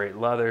use great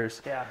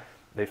leathers. Yeah.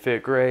 They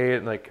fit great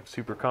and like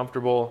super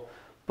comfortable,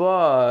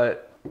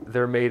 but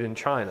they're made in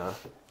China.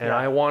 And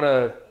I want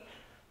to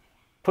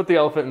put the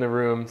elephant in the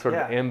room, sort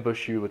of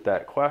ambush you with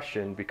that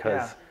question,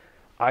 because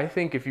I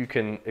think if you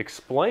can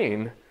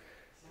explain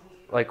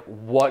like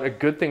what a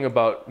good thing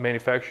about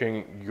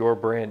manufacturing your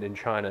brand in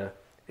China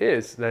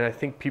is, then I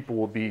think people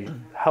will be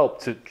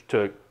helped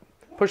to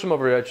push them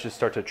over the edge to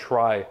start to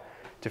try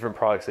different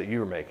products that you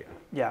were making.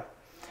 Yeah.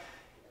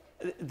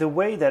 The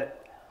way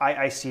that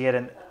I see it,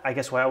 and I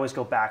guess what I always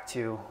go back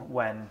to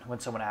when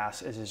someone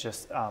asks is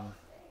just,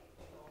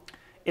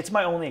 it's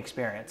my only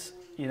experience.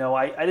 You know,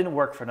 I didn't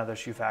work for another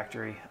shoe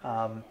factory.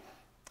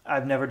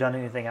 I've never done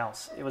anything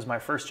else. It was my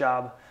first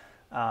job.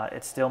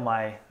 It's still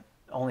my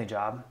only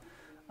job.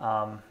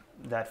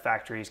 That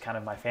factory is kind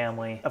of my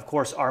family. Of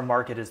course, our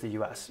market is the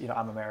U.S. You know,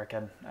 I'm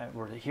American.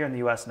 We're here in the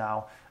U.S.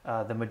 now.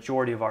 The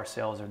majority of our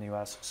sales are in the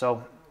U.S.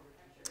 So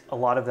a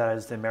lot of that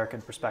is the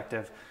American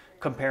perspective,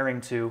 comparing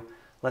to,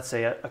 let's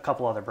say, a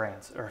couple other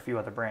brands or a few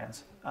other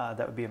brands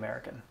that would be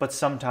American. But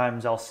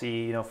sometimes I'll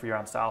see, you know, for your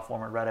on Style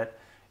Forum or Reddit,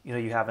 you know,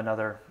 you have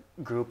another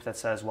group that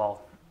says,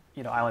 well,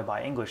 you know, I only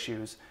buy English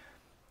shoes.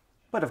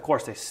 But of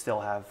course they still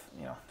have,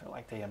 you know, they're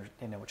like they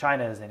know what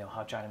China is, they know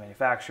how China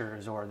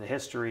manufactures or the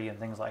history and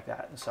things like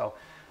that. And so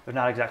they're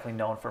not exactly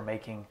known for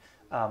making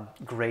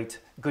great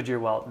Goodyear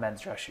Welt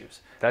men's dress shoes.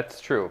 That's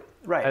true.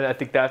 Right. And I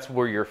think that's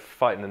where you're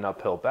fighting an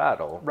uphill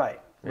battle. Right,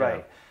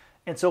 right.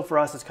 And so for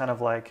us, it's kind of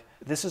like,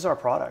 this is our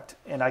product,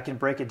 and I can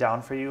break it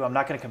down for you. I'm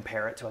not going to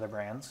compare it to other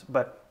brands,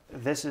 but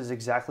this is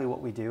exactly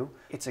what we do.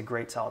 It's a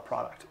great, solid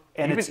product.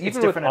 And it's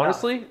different with,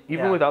 honestly, enough.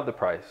 Even without the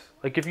price.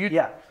 Like if you,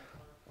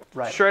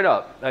 right. Straight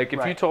up, like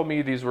if you told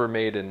me these were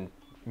made in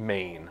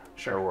Maine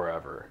or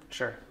wherever,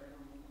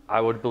 I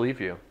would believe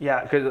you.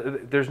 Yeah. Because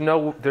there's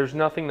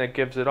nothing that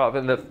gives it off.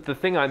 And the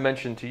thing I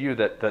mentioned to you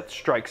that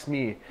strikes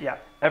me,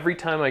 every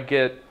time I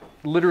get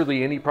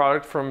literally any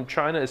product from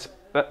China,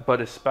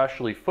 but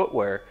especially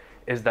footwear,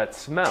 is that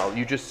smell.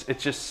 It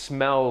just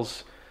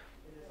smells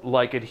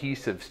like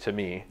adhesives to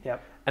me.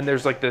 Yep. And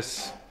there's like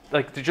this,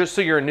 like just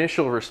so your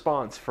initial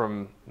response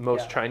from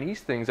most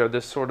Chinese things are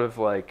this sort of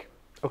like,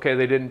 okay,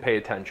 they didn't pay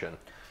attention.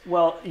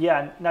 Well,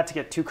 yeah, not to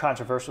get too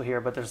controversial here,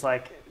 but there's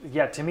like,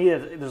 to me,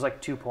 there's like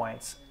 2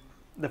 points.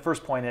 The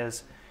first point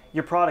is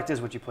your product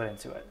is what you put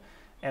into it.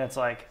 And it's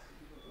like,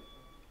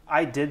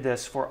 I did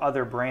this for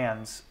other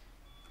brands,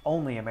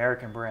 only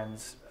American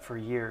brands for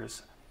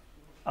years.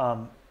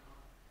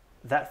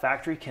 That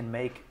factory can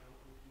make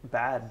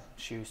bad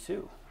shoes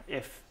too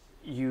if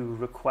you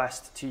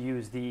request to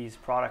use these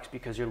products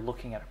because you're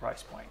looking at a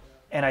price point.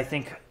 And I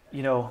think,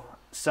 you know,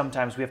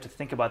 sometimes we have to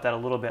think about that a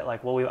little bit,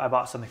 like, well, I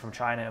bought something from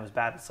China and it was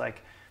bad. It's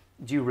like,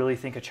 do you really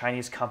think a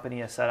Chinese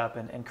company has set up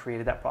and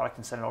created that product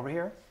and sent it over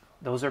here?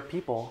 Those are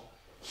people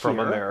from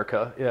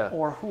America,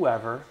 or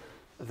whoever.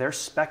 They're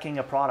speccing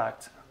a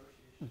product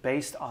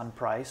based on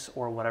price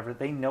or whatever.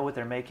 They know what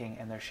they're making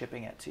and they're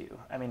shipping it to you.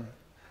 I mean,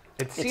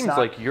 it seems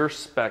like you're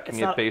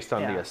speccing it based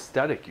on the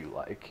aesthetic you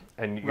like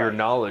and your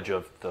knowledge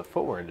of the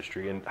footwear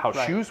industry and how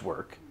shoes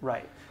work.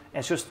 Right. And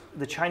it's just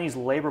the Chinese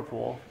labor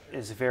pool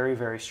is very,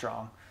 very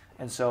strong.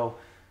 And so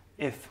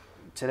if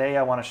today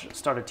I want to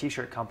start a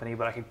t-shirt company,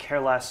 but I could care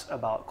less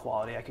about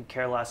quality, I could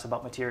care less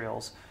about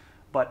materials,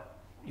 but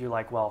you're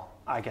like, well,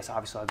 I guess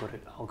obviously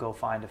I'll go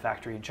find a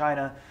factory in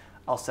China,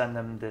 I'll send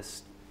them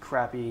this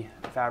crappy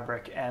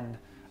fabric, and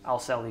I'll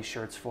sell these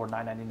shirts for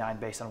 $9.99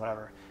 based on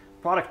whatever.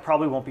 Product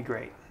probably won't be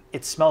great.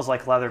 It smells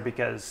like leather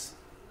because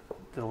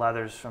the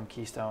leather's from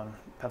Keystone,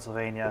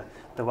 Pennsylvania,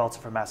 the welts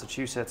are from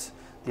Massachusetts,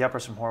 the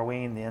uppers from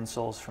Horween, the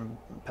insoles from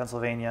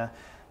Pennsylvania,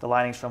 the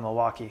linings from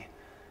Milwaukee.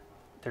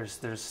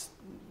 There's,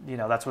 you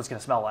know, that's what it's going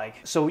to smell like.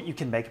 So you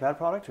can make a bad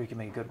product or you can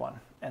make a good one.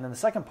 And then the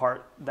second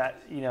part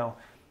that, you know,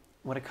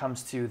 when it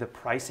comes to the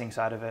pricing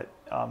side of it,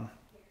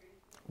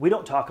 we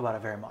don't talk about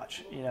it very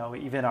much. You know,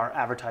 even our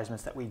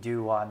advertisements that we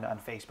do on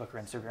Facebook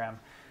or Instagram,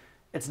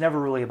 it's never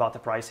really about the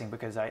pricing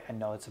because I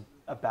know it's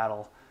a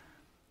battle.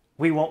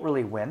 We won't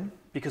really win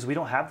because we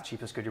don't have the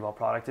cheapest Goodyear Welt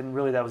product. And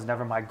really that was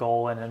never my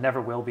goal, and it never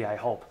will be, I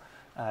hope,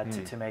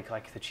 to make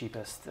like the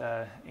cheapest,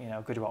 you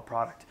know, Goodyear Welt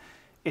product.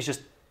 It's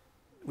just,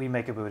 we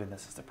make a boot and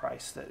this is the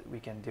price that we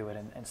can do it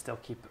and still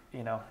keep,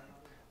 you know,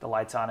 the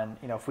lights on. And,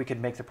 you know, if we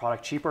could make the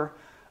product cheaper,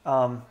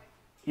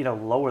 you know,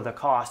 lower the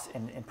cost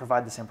and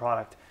provide the same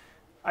product,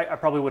 I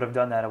probably would have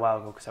done that a while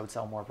ago because I would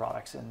sell more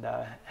products and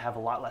have a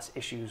lot less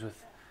issues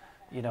with,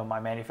 you know, my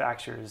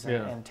manufacturers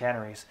and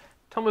tanneries.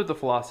 Tell me what the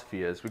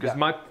philosophy is, because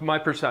my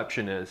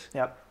perception is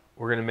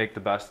we're going to make the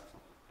best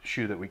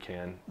shoe that we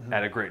can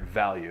at a great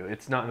value.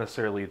 It's not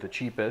necessarily the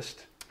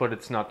cheapest, but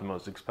it's not the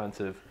most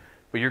expensive.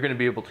 But you're going to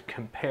be able to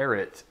compare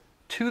it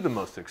to the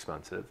most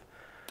expensive,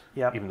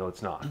 even though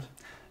it's not.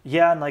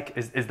 Yeah, and like,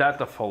 Is that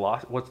the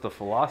what's the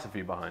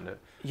philosophy behind it?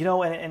 you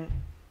know, and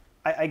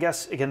I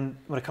guess again,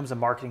 when it comes to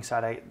marketing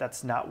side,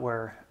 that's not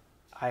where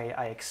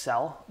I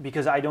excel,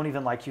 because I don't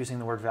even like using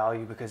the word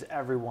value, because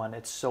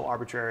it's so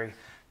arbitrary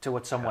to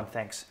what someone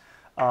thinks.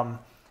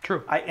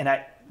 True.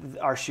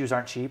 Our shoes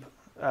aren't cheap.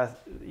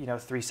 You know,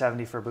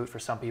 $370 for a boot for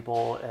some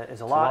people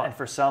is a lot, and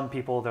for some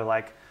people they're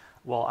like,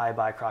 well, I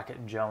buy Crockett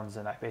and Jones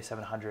and I pay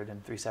 $700,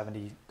 and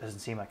 $370 doesn't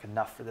seem like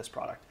enough for this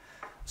product.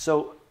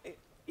 So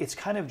it's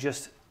kind of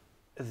just,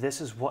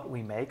 this is what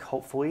we make.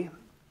 Hopefully,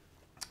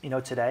 you know,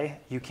 today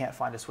you can't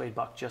find a suede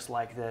buck just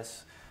like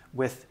this,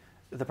 with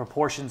the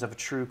proportions of a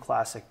true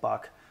classic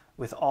buck,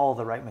 with all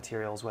the right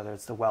materials, whether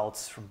it's the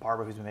welts from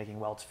Barbara, who's been making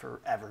welts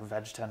forever,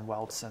 Veg 10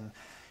 welts, and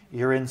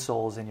your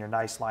insoles and your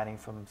nice lining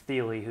from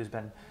Thiele, who's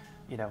been,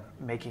 you know,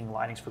 making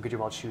linings for Goodyear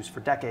Weld shoes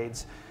for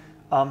decades,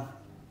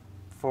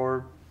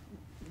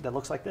 that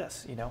looks like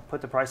this. You know,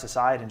 put the price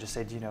aside and just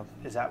say, do you know,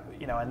 is that,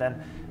 you know, and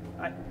then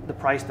the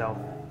price though,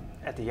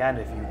 at the end,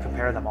 if you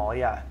compare them all,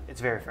 yeah,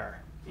 it's very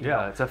fair.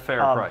 Yeah, it's a fair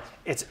price.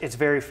 It's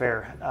very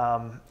fair,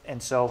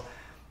 and so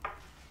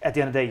at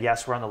the end of the day,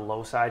 yes, we're on the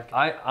low side.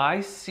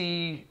 I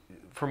see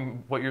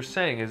from what you're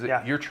saying is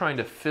that you're trying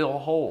to fill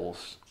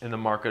holes in the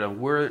market of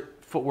where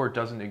footwear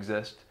doesn't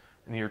exist,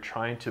 and you're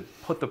trying to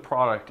put the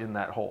product in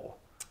that hole.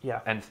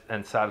 Yeah.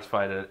 And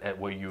satisfy it at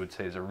what you would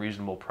say is a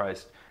reasonable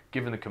price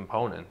given the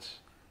components.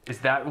 Is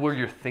that what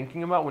you're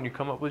thinking about when you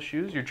come up with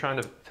shoes? You're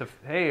trying to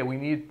hey, we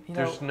need,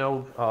 there's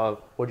no,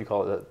 what do you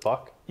call it, a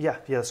buck? Yeah,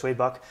 the suede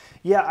buck.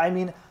 Yeah, I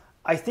mean,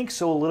 I think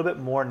so a little bit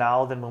more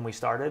now than when we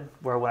started,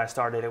 where when I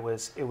started it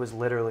was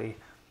literally,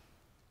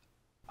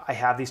 I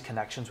have these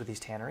connections with these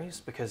tanneries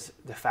because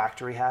the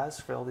factory has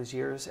for all these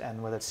years,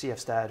 and whether it's CF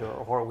Stead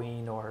or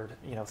Horween or,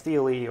 you know,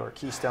 Thiele or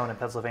Keystone in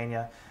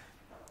Pennsylvania,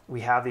 we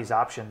have these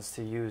options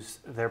to use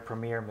their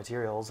premier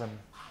materials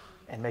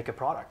and make a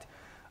product.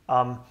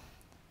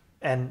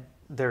 And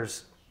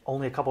there's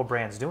only a couple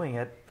brands doing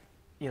it,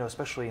 you know,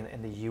 especially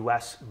in the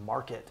U.S.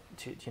 market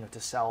to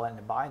sell and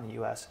to buy in the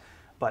U.S.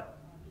 But,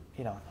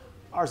 you know,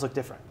 ours look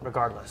different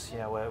regardless, you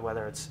know,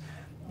 whether it's,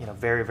 you know,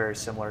 very, very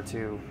similar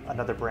to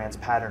another brand's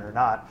pattern or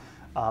not.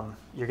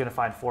 You're going to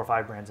find 4 or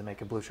 5 brands that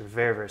make a blue shirt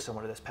very, very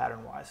similar to this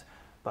pattern-wise.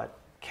 But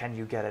can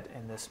you get it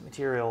in this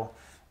material,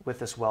 with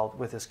this welt,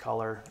 with this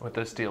color, with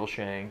the steel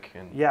shank,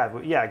 and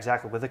yeah,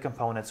 exactly, with the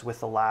components, with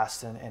the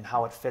last, and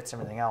how it fits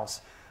everything else?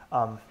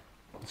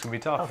 It's gonna be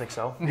tough. I don't think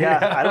so.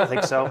 Yeah, I don't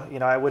think so. You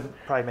know, I wouldn't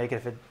probably make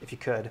it if you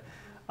could.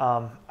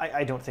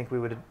 I don't think we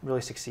would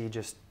really succeed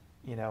just,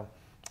 you know,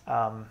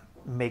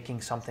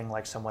 making something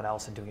like someone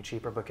else and doing it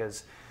cheaper,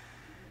 because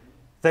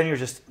then you're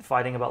just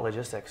fighting about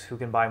logistics. Who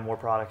can buy more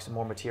products and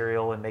more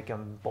material and make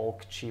them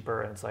bulk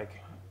cheaper? And it's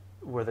like,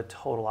 we're the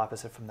total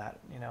opposite from that,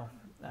 you know?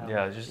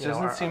 Yeah, it just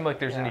doesn't seem like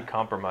there's any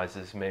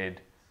compromises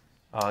made.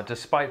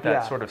 Despite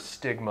that sort of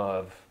stigma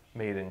of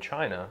made in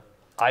China,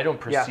 I don't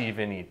perceive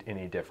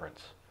any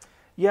difference.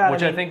 Yeah,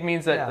 which I think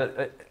means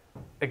that,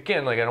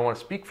 again, like, I don't want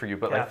to speak for you,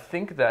 but I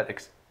think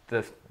that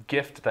the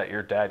gift that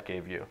your dad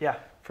gave you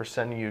for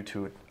sending you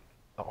to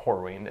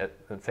Horween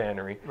at the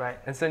tannery,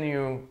 and sending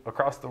you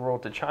across the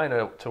world to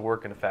China to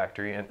work in a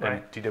factory, and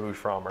DW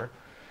Frommer,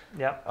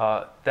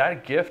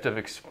 that gift of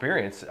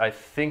experience, I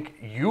think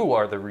you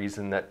are the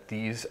reason that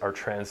these are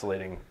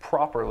translating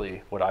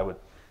properly, what I would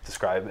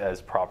describe as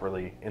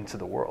properly, into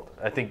the world.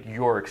 I think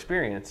your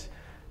experience,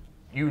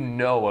 you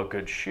know a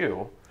good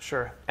shoe.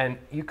 Sure. And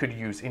you could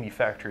use any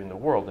factory in the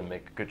world and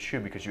make a good shoe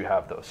because you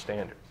have those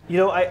standards. You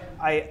know,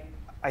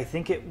 I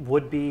think it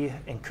would be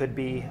and could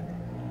be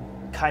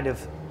kind of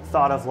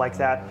thought of like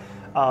that.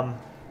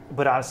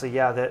 But honestly,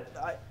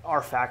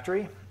 our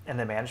factory and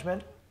the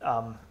management,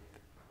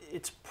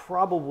 it's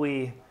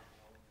probably,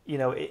 you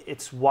know,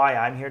 it's why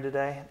I'm here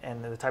today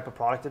and the type of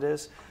product it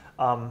is.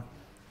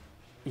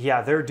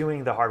 They're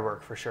doing the hard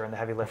work for sure and the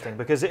heavy lifting,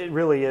 because it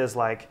really is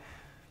like,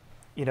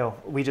 you know,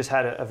 we just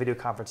had a video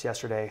conference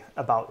yesterday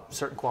about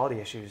certain quality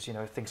issues, you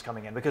know, things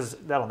coming in, because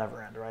that'll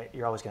never end, right?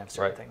 You're always going to have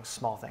certain things,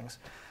 small things,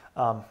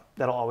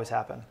 that'll always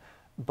happen.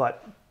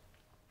 But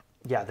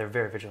yeah, they're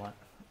very vigilant.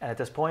 And at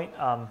this point,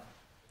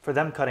 for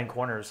them cutting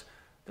corners,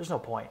 there's no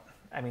point.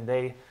 I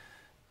mean,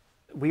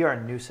 we are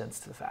a nuisance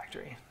to the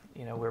factory.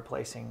 You know, we're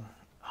placing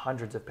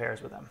hundreds of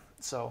pairs with them.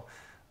 So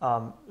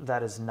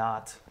that is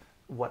not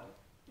what,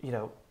 you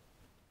know,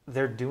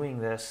 they're doing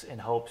this in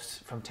hopes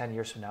from 10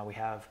 years from now we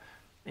have,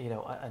 you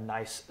know, a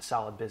nice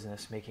solid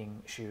business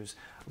making shoes.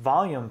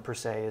 Volume per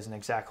se isn't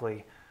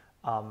exactly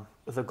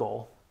the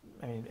goal.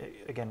 I mean,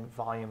 again,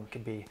 volume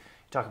could be,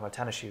 talking about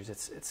tennis shoes,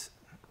 it's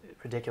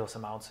ridiculous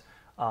amounts.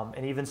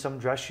 And even some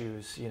dress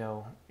shoes, you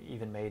know,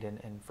 even made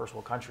in first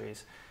world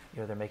countries,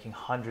 you know, they're making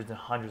hundreds and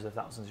hundreds of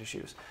thousands of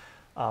shoes.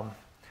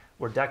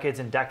 We're decades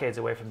and decades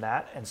away from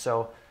that. And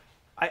so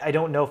I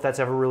don't know if that's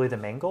ever really the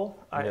main goal.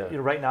 You know,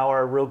 right now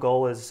our real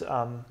goal is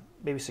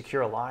maybe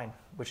secure a line,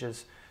 which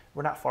is,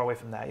 we're not far away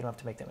from that. You don't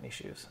have to make that many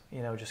shoes,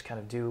 you know, just kind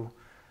of do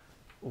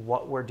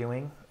what we're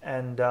doing.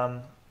 And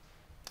I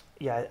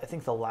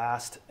think the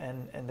last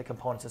and the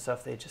components and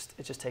stuff, it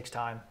just takes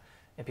time,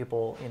 and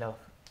people, you know,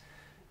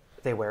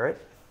 they wear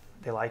it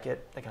they like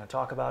it, they kind of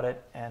talk about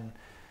it, and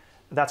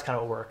that's kind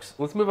of what works.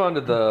 Let's move on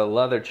to the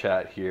leather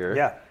chat here.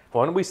 Yeah.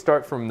 Why don't we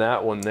start from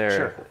that one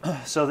there? Sure.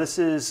 So this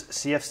is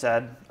CF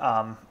Stead.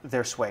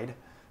 They're suede.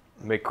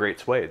 Make great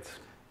suedes.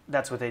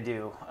 That's what they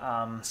do.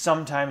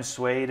 Sometimes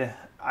suede,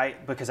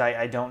 because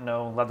I don't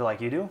know leather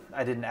like you do,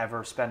 I didn't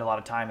ever spend a lot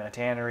of time in a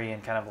tannery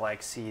and kind of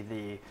like see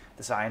the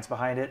science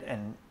behind it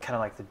and kind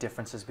of like the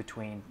differences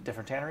between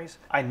different tanneries.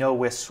 I know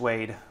with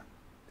suede,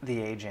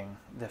 the aging,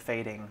 the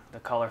fading, the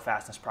color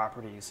fastness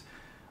properties,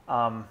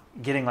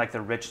 getting like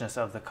the richness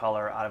of the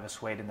color out of a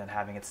suede and then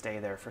having it stay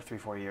there for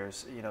 3-4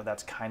 years,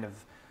 that's kind of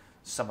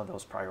some of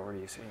those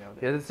priorities.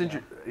 Yeah, that's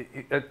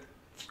interesting.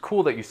 It's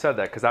cool that you said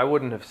that, because I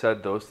wouldn't have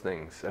said those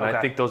things, and Okay.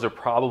 I think those are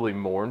probably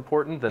more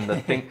important than the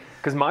thing.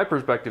 Because my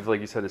perspective,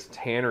 like you said, is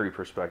tannery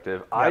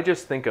perspective. Yep. I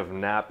just think of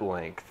nap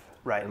length,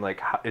 right? And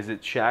like, is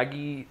it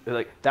shaggy?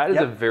 Like that is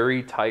Yep. a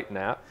very tight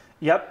nap.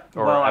 Yep.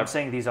 Or well, I'm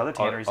saying these other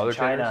tanneries in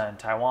China tanneries? and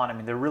Taiwan, I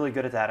mean, they're really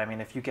good at that. I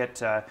mean, if you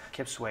get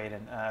kip suede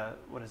and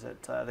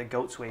the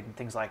goat suede and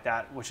things like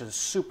that, which is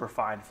super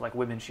fine for like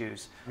women's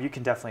shoes, you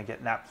can definitely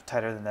get nap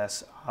tighter than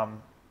this.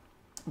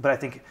 But I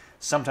think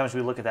sometimes we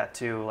look at that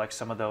too, like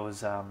some of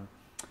those,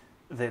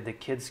 the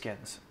kid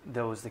skins,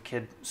 the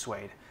kid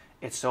suede.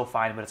 It's so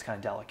fine, but it's kind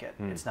of delicate.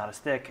 It's not as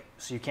thick,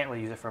 so you can't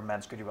really use it for a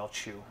men's Goodyear Welt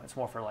shoe. It's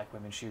more for like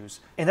women's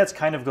shoes. And that's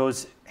kind of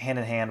goes hand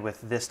in hand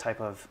with this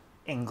type of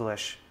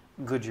English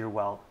Goodyear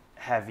Welt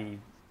heavy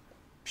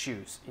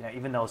shoes.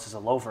 Even though this is a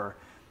loafer,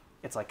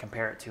 it's like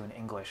compare it to an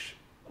English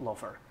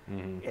loafer.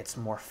 It's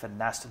more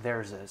finessed.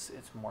 Theirs is.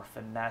 It's more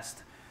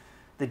finessed.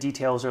 The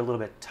details are a little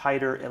bit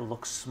tighter. It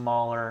looks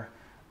smaller.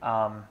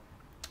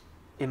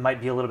 It might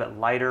be a little bit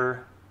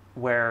lighter,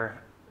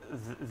 where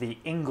the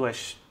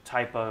English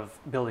type of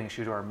building a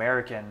shoe or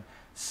American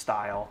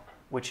style,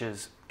 which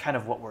is kind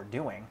of what we're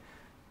doing,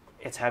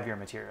 it's heavier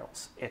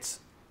materials. It's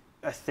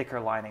a thicker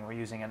lining. We're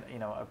using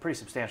a pretty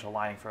substantial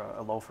lining for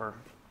a loafer.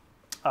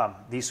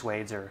 These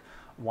suedes are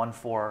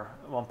 1.2,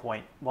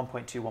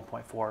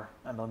 1.4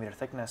 millimeter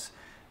thickness,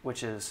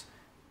 which is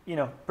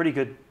pretty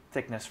good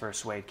thickness for a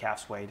suede,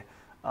 calf suede.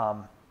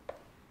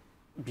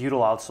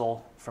 Butyl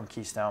outsole from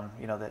Keystone,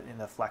 in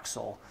the flex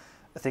sole,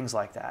 things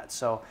like that.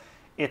 So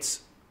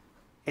it's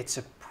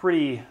a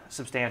pretty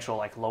substantial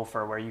like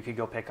loafer where you could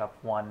go pick up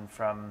one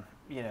from,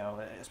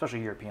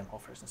 especially European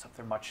loafers and stuff.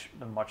 They're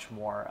much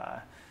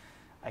more,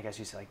 I guess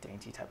you say like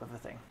dainty type of a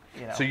thing.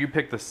 So you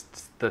picked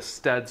the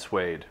Stead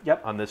suede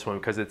Yep. on this one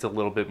because it's a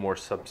little bit more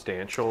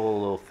substantial, a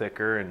little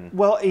thicker, and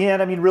well,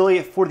 and I mean,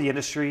 really for the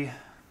industry,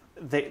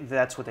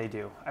 that's what they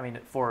do. I mean,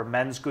 for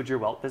men's Goodyear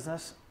Welt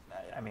business,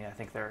 I mean, I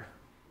think they're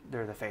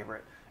the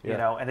favorite,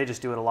 and they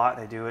just do it a lot.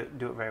 They do it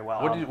very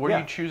well. What do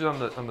you choose on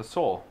the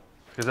sole?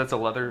 Because that's a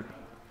leather.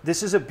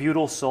 This is a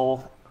butyl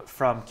sole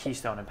from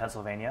Keystone in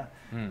Pennsylvania.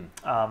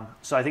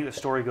 So I think the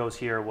story goes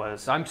here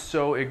was I'm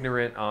so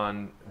ignorant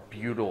on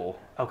butyl.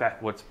 Okay.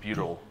 What's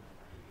butyl?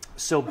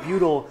 So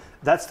butyl,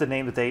 that's the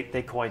name that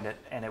they coined it,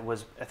 and it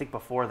was, I think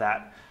before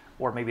that,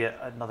 or maybe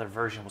another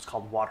version was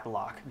called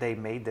Waterlock. They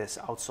made this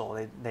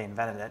outsole. They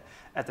invented it.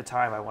 At the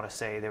time, I want to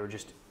say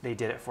they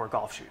did it for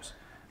golf shoes.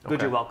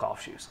 Goodyear Welt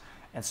golf shoes.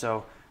 And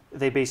so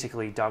they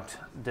basically dunked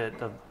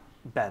the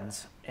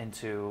bends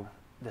into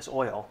this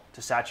oil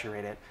to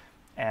saturate it,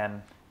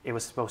 and it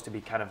was supposed to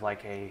be kind of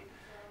like it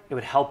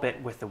would help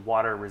it with the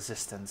water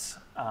resistance,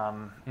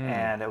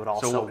 and it would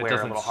also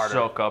wear a little harder.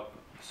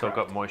 Soak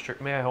up moisture.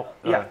 May I help?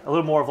 Yeah, a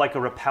little more of like a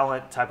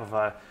repellent type of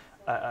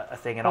a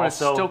thing, and also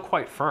it's still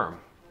quite firm.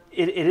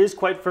 It is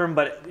quite firm,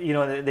 but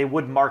they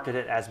would market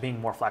it as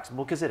being more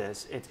flexible because it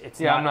is. It's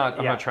yeah. I'm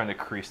not trying to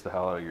crease the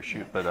hell out of your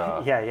shoe, but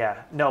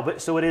no,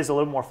 but so it is a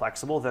little more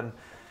flexible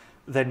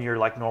than your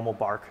like normal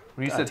bark.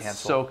 When you said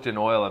soaked in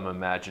oil, I'm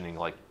imagining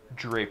like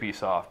drapey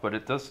soft, but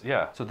it does.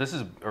 Yeah. So this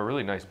is a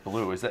really nice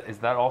blue. Is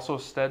that also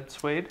Stead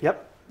suede?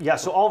 Yep. Yeah.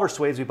 So all of our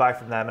suedes we buy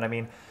from them, and I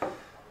mean,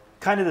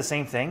 kind of the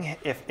same thing.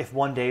 If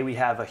one day we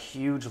have a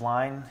huge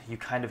line, you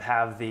kind of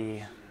have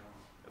the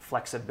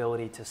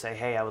flexibility to say,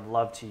 hey, I would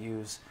love to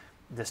use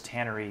this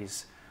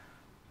tannery's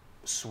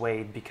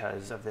suede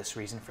because of this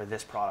reason for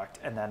this product,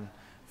 and then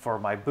for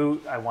my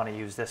boot I want to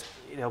use this,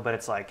 but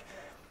it's like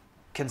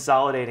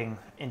consolidating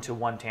into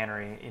one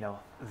tannery.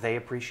 They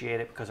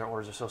appreciate it because our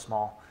orders are so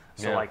small,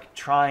 so like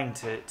trying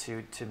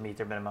to meet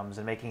their minimums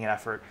and making an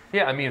effort.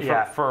 I mean,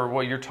 for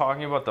what you're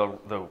talking about,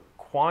 the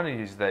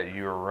quantities that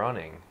you're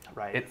running,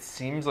 right, it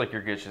seems like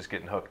you're just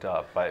getting hooked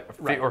up by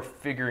or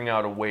figuring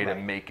out a way to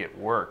make it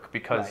work,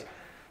 because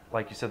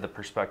like you said, the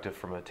perspective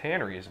from a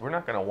tannery is we're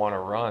not going to want to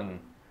run.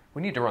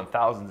 We need to run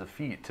thousands of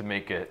feet to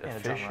make it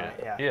efficient.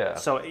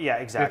 So exactly.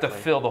 You have to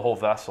fill the whole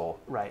vessel.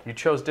 Right. You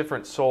chose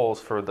different soles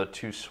for the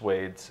two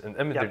suedes, and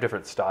I mean they're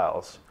different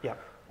styles. Yeah.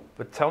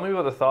 But tell me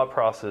about the thought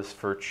process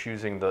for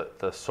choosing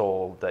the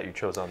sole that you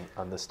chose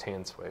on this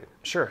tan suede.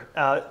 Sure.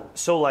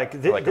 So like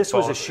this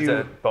was a shoe. Is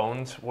that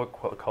bones?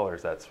 What color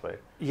is that suede?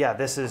 Yeah,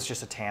 this is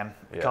just a tan.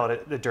 We call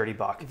it the Dirty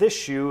Buck. This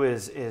shoe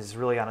is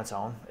really on its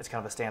own. It's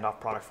kind of a standoff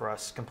product for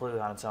us, completely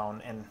on its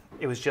own, and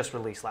it was just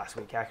released last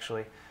week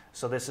actually.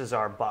 So this is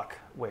our Buck,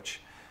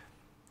 which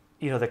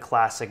the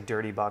classic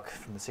dirty buck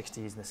from the 60s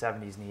and the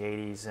 70s and the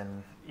 80s,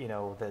 and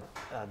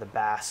the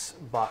bass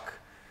buck,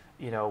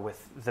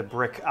 with the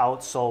brick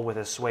outsole with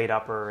a suede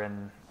upper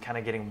and kind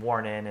of getting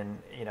worn in, and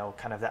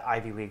kind of that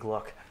Ivy League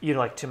look.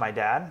 Like to my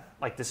dad,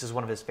 like this is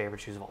one of his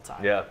favorite shoes of all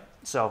time. Yeah.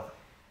 So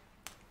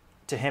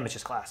to him, it's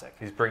just classic.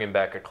 He's bringing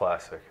back a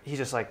classic. He's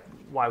just like,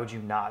 why would you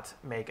not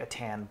make a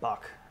tan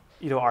buck?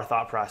 Our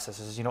thought process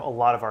is, a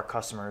lot of our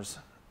customers,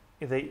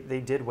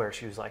 they did wear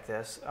shoes like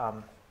this,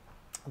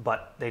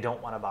 but they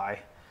don't want to buy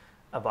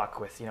a buck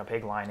with,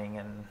 pig lining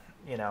and,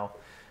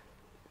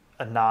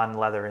 a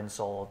non-leather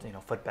insole,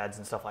 footbeds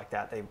and stuff like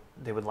that.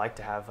 They would like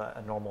to have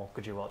a normal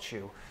Goodyear Welt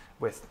shoe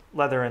with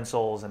leather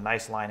insoles and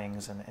nice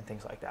linings and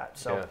things like that.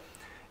 So,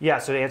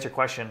 so to answer your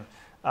question,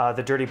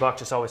 the Dirty Buck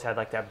just always had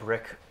like that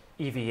brick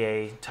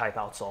EVA type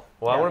outsole.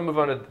 Well, I want to move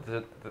on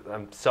to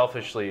I'm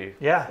selfishly.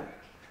 Yeah.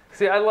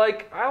 See, I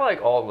like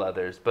all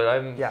leathers, but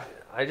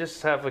I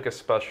just have like a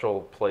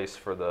special place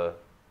for the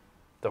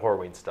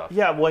Horween stuff.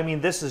 Yeah, well, I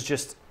mean,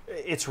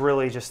 it's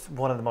really just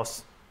one of the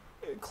most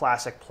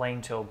classic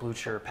plain toe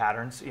blucher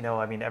patterns.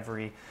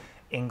 Every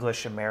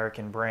English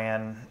American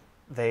brand,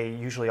 they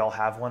usually all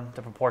have one.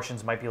 The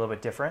proportions might be a little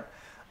bit different.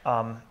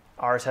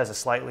 Ours has a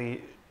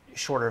slightly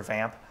shorter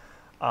vamp,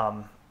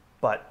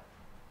 but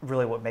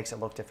really what makes it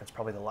look different is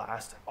probably the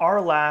last. Our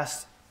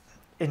last,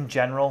 in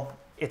general,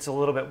 it's a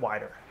little bit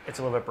wider. It's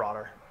a little bit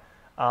broader.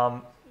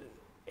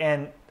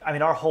 And I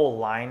mean, our whole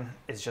line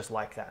is just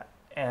like that.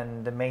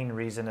 And the main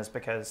reason is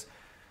because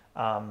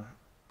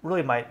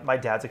really my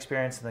dad's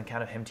experience, and then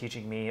kind of him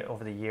teaching me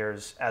over the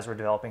years as we're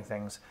developing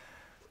things.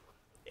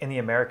 In the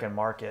American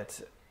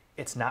market,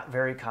 it's not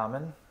very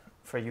common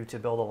for you to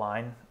build a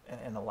line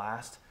in the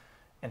last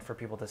and for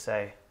people to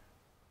say,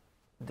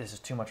 this is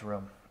too much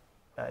room.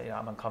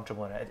 I'm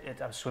uncomfortable in it.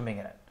 I'm swimming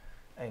in it.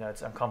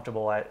 It's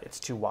uncomfortable. It's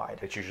too wide.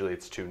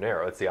 It's too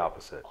narrow. It's the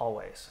opposite.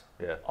 Always.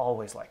 Yeah.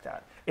 Always like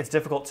that. It's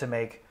difficult to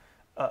make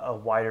a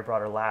wider,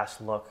 broader last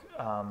look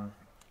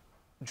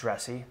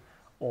dressy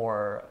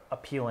or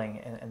appealing,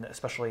 and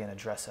especially in a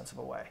dress sense of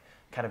a way,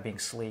 kind of being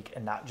sleek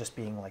and not just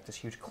being like this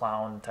huge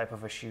clown type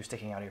of a shoe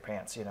sticking out of your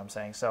pants. You know what I'm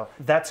saying? So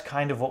that's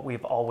kind of what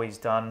we've always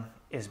done,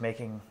 is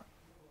making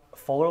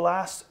fuller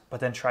last, but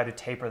then try to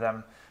taper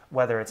them,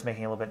 whether it's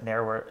making it a little bit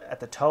narrower at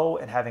the toe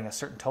and having a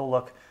certain toe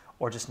look,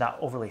 or just not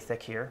overly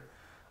thick here.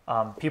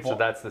 So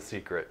that's the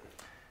secret.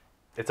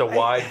 It's a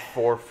wide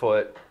 4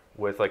 foot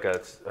with like a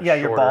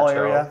your ball toe.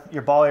 area.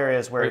 Your ball area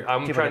is where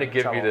I'm trying to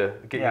get you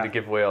to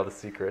give away all the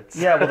secrets.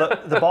 Yeah,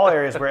 well, the ball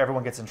area is where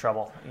everyone gets in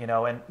trouble,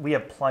 and we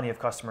have plenty of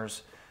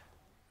customers.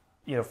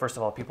 First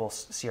of all, people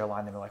see our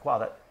line and they're like, "Wow,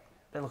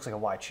 that looks like a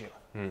wide shoe,"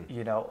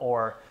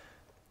 or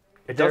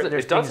it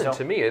doesn't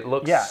to me. It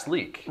looks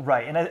sleek,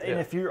 right? And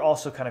if you're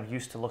also kind of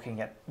used to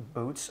looking at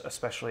boots,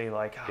 especially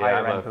like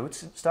higher end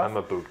boots and stuff, I'm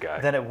a boot guy.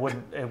 Then it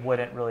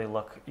wouldn't really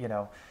look,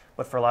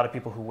 But for a lot of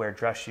people who wear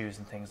dress shoes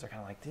and things, they're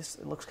kind of like, this,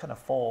 it looks kind of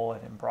full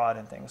and broad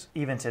and things.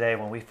 Even today,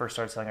 when we first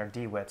started selling our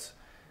D-Wits,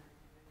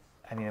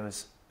 I mean, it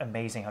was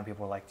amazing how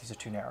people were like, these are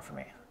too narrow for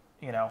me,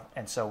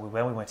 And so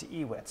when we went to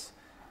E-Wits,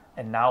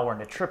 and now we're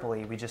into Triple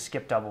E, we just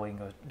skip double E and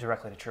go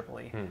directly to Triple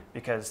E,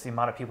 because the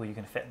amount of people you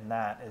can fit in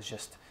that is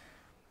just,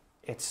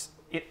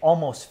 it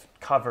almost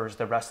covers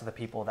the rest of the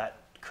people that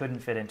couldn't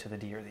fit into the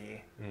D or the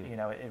E.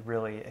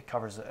 It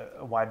covers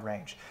a wide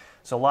range.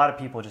 So a lot of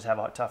people just have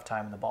a tough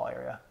time in the ball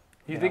area.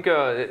 You think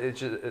it's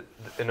just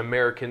an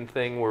American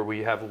thing where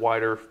we have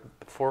wider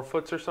 4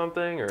 foots or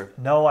something, or?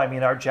 No, I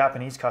mean, our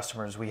Japanese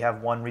customers, we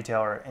have one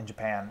retailer in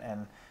Japan,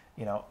 and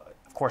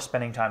of course,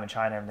 spending time in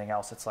China and everything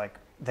else, it's like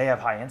they have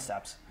high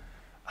insteps.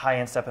 High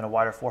instep in a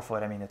wider 4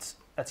 foot, I mean,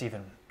 that's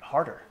even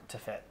harder to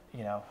fit.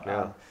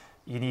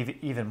 You need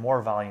even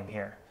more volume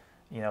here.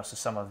 So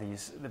some of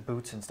the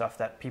boots and stuff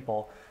that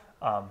people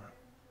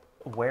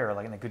wear,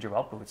 like in the Goodyear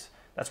Welt boots,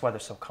 that's why they're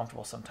so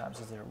comfortable sometimes,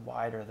 is they're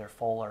wider, they're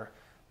fuller,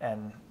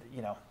 and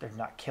they're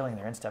not killing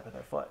their instep of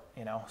their foot.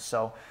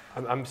 So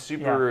I'm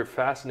super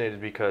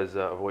fascinated because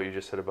of what you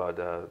just said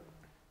about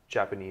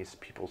Japanese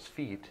people's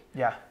feet.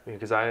 Yeah.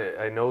 Because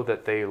I know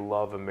that they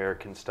love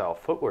American style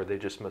footwear. They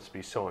just must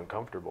be so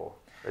uncomfortable.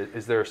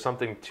 Is there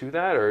something to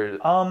that, or?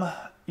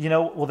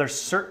 Well, there's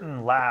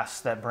certain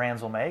lasts that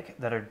brands will make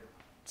that are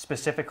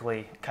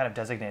specifically kind of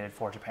designated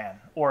for Japan,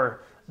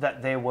 or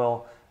that they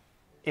will,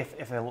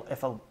 if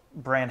a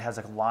brand has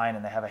a line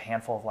and they have a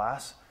handful of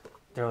lasts,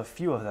 there are a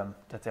few of them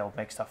that they'll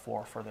make stuff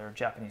for their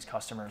Japanese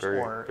customers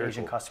or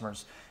Asian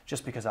customers,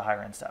 just because of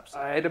higher insteps.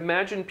 I'd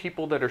imagine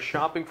people that are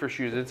shopping for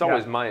shoes, it's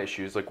always my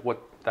issues, like what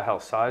the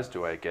hell size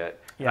do I get?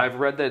 Yeah. And I've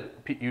read that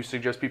you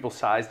suggest people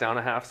size down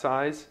a half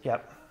size.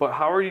 Yep. But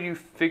how are you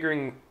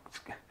figuring?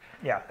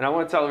 Yeah. And I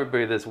want to tell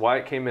everybody this.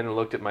 Wyatt came in and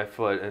looked at my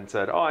foot and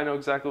said, "Oh, I know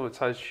exactly what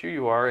size shoe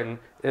you are, and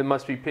it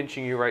must be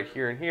pinching you right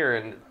here and here,"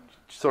 and it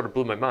sort of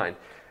blew my mind.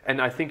 And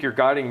I think you're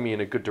guiding me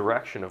in a good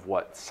direction of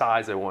what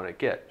size I want to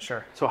get.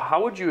 Sure. So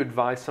how would you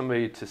advise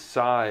somebody to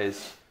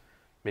size,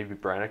 maybe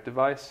Brannock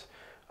device,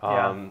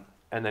 and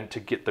then to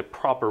get the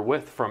proper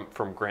width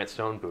from Grant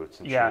Stone boots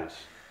and shoes?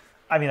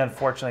 I mean,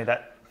 unfortunately,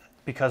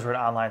 because we're an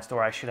online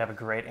store, I should have a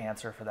great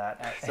answer for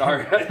that.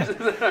 Sorry,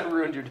 I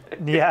ruined your day.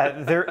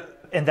 Yeah,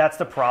 and that's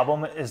the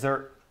problem, is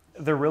there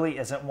really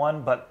isn't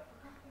one, but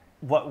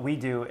what we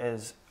do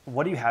is,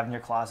 what do you have in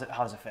your closet?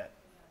 How does it fit?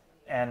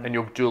 And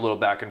you'll do a little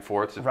back and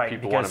forth if right,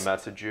 people want to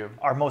message you.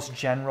 Our most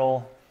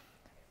general,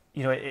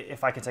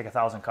 if I could take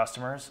 1,000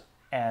 customers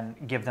and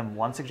give them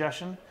one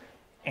suggestion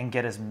and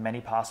get as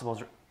many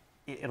possible,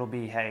 it'll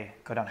be, hey,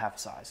 go down half a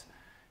size.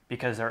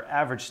 Because their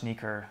average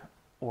sneaker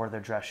or their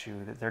dress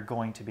shoe, they're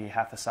going to be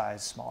half a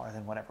size smaller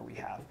than whatever we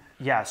have.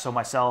 Yeah, so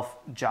myself,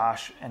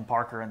 Josh, and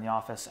Parker in the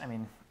office, I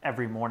mean,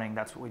 every morning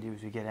that's what we do,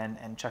 is we get in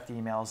and check the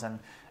emails, and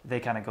they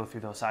kind of go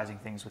through those sizing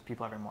things with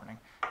people every morning.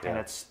 Yeah.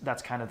 And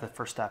that's kind of the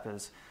first step,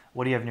 is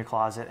what do you have in your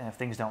closet, and if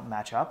things don't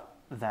match up,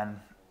 then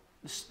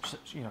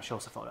show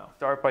us a photo.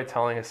 Start by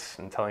telling us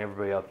and telling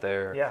everybody out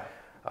there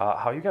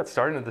how you got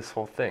started into this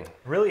whole thing.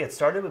 Really, it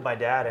started with my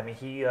dad. I mean,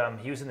 he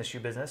was in the shoe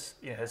business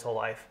his whole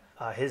life.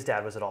 His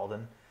dad was at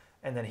Alden,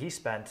 and then he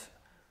spent,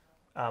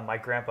 my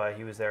grandpa,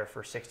 he was there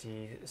for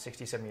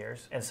 67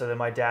 years. And so then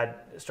my dad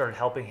started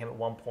helping him at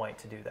one point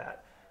to do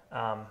that.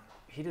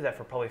 He did that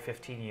for probably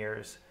 15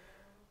 years.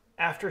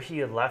 After he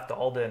had left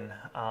Alden,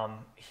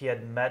 he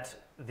had met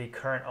the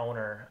current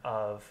owner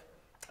of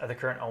the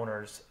current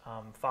owner's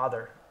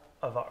father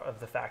of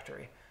the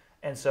factory.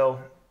 And so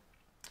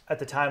at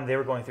the time they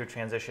were going through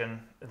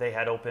transition. They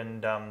had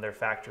opened their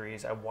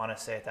factories, I want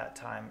to say at that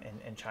time,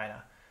 in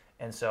China.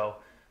 And so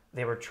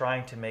they were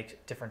trying to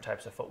make different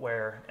types of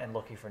footwear and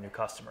looking for new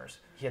customers.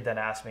 He had then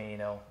asked me,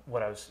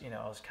 what I was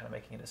kind of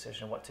making a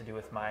decision what to do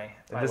with my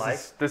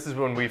life. This is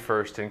when we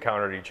first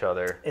encountered each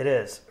other. It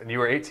is. And you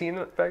were 18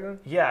 back then?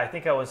 Yeah, I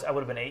think I would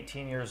have been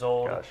 18 years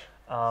old. Gosh.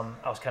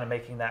 I was kind of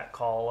making that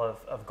call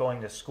of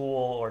going to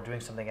school or doing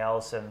something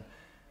else. And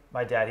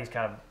my dad, he's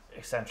kind of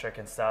eccentric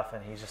and stuff.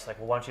 And he's just like,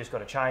 well, why don't you just go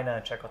to China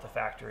and check out the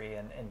factory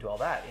and do all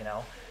that,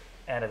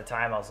 And at the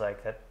time, I was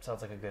like, that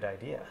sounds like a good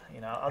idea.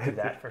 I'll do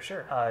that for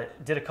sure.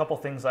 Did a couple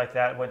things like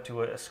that. Went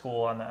to a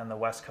school on the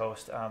West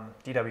Coast.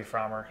 D.W.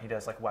 Frommer, he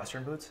does like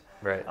Western boots.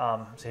 Right.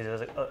 So he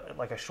does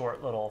like a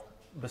short little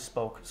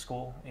bespoke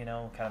school,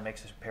 kind of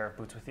makes a pair of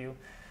boots with you.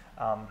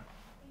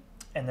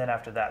 And then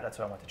after that, that's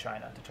when I went to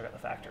China to check out the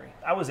factory.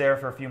 I was there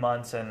for a few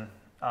months, and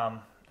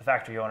the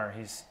factory owner,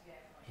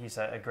 he's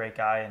a great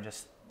guy, and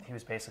he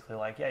was basically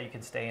like, yeah, you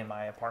can stay in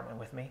my apartment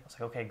with me. I was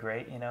like, okay,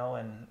 great,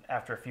 And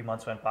after a few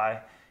months went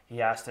by,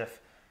 he asked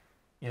if,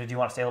 do you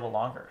want to stay a little bit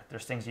longer?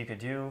 There's things you could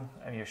do.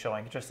 I mean, you're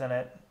showing interest in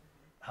it.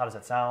 How does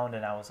that sound?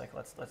 And I was like,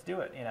 let's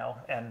do it,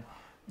 And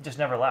just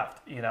never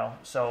left,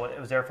 So it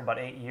was there for about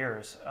 8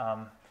 years.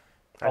 I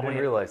didn't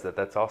realize that.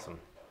 That's awesome.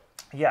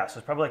 Yeah, so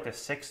it's probably like the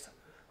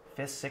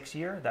fifth, sixth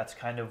year. That's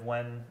kind of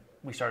when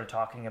we started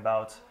talking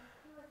about,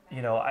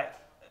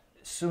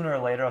 sooner or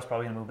later I was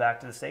probably going to move back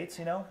to the States,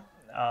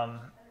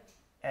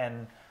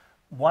 and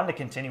wanted to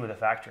continue with the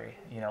factory,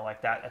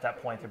 like that. At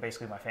that point, they're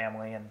basically my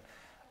family, and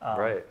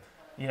right.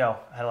 I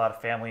had a lot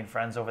of family and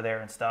friends over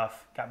there and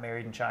stuff. Got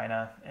married in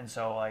China, and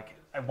so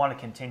I want to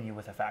continue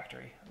with the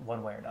factory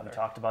one way or another. We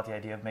talked about the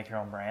idea of making your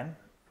own brand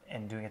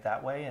and doing it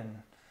that way,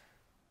 and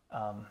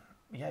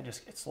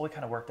it slowly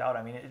kind of worked out.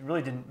 I mean, it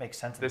really didn't make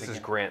sense. This is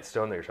Grant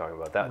Stone that you're talking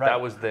about. That right.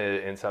 That was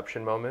the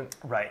inception moment,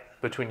 right?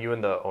 Between you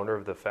and the owner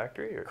of the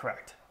factory, or?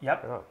 Correct.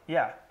 Yep. Oh.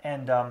 Yeah,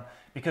 and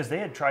because they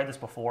had tried this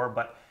before,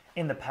 but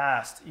in the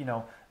past,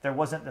 there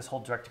wasn't this whole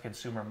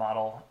direct-to-consumer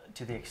model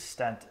to the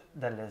extent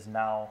that it is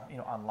now,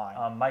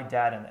 online. My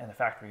dad and the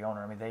factory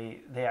owner, I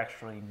mean, they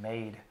actually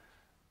made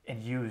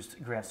and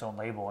used Grant Stone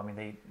label. I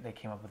mean, they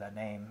came up with that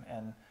name.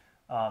 And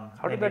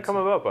how did that come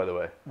about, by the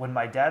way? When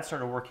my dad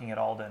started working at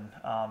Alden,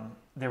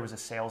 there was a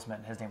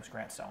salesman. His name was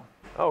Grant Stone.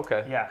 Oh,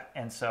 okay. Yeah,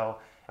 and so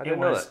I didn't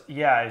know that.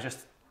 Yeah, it was just,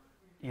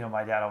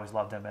 my dad always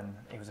loved him, and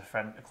he was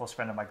a close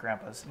friend of my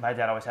grandpa's. My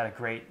dad always had a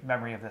great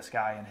memory of this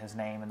guy and his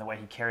name and the way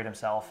he carried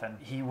himself, and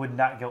he would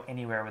not go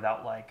anywhere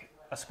without like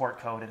a sport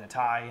coat and a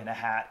tie and a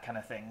hat kind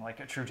of thing, like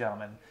a true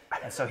gentleman.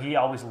 And so he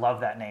always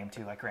loved that name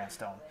too, like Grant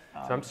Stone.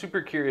 So I'm super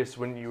curious,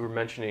 when you were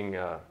mentioning,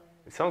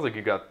 it sounds like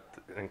you got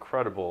an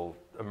incredible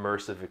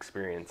immersive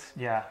experience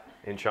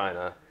in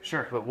China.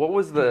 Sure. But what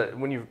was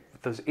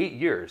those 8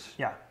 years?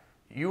 Yeah.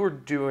 You were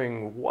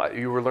doing what?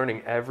 You were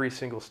learning every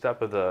single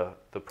step of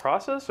the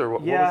process, or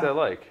what was that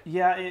like?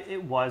 Yeah,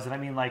 it was. And I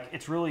mean, like,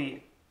 it's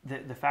really,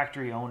 the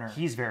factory owner,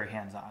 he's very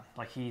hands-on.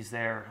 Like, he's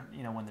there,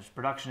 when there's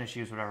production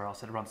issues, whatever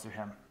else, it runs through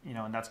him,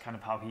 and that's kind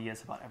of how he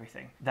is about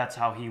everything. That's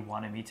how he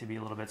wanted me to be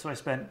a little bit. So I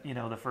spent,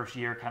 the first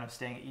year kind of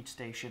staying at each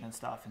station and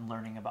stuff and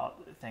learning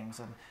about things.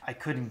 And I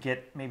couldn't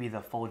get maybe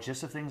the full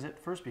gist of things at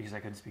first because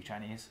I couldn't speak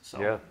Chinese. So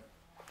yeah.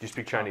 Do you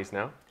speak Chinese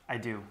now? I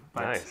do.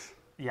 But nice.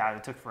 Yeah,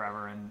 it took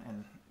forever,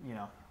 and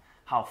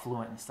how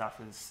fluent and stuff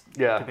is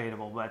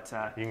debatable, but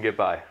you can get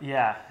by.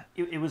 Yeah,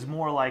 it was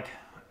more like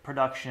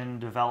production,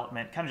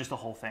 development, kind of just the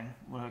whole thing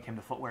when it came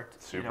to footwear.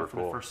 Super for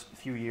the first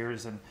few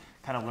years, and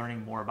kind of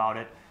learning more about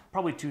it.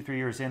 probably 2-3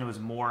 years in, it was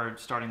more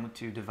starting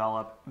to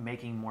develop,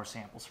 making more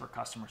samples for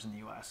customers in the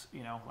U.S.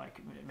 You know,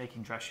 like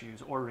making dress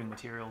shoes, ordering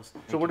materials.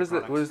 So what does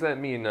that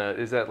mean?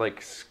 Is that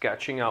like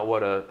sketching out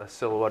what a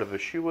silhouette of a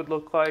shoe would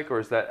look like, or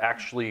is that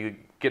actually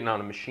getting on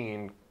a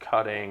machine,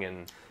 cutting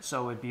and?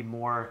 So it'd be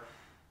more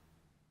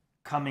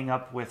coming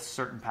up with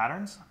certain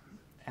patterns,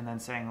 and then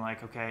saying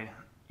like, okay,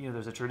 you know,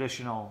 there's a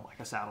traditional like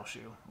a saddle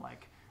shoe,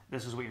 like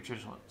this is what your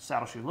traditional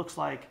saddle shoe looks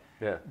like.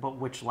 Yeah. But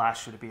which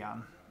last should it be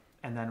on?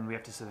 And then we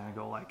have to sit there and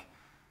go like,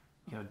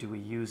 you know, do we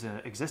use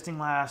an existing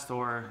last,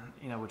 or,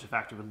 you know, which a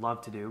factory would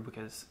love to do,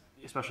 because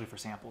especially for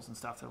samples and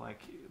stuff, they're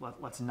like,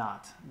 let's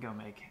not go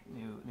make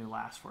new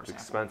last for a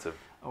sample. Expensive.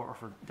 Or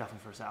for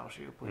definitely for a saddle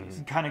shoe,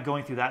 please. Kind of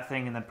going through that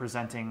thing and then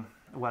presenting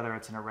whether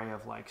it's an array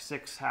of like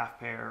 6 half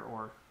pair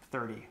or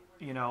 30,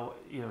 you know,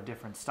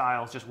 different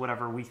styles, just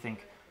whatever we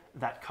think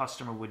that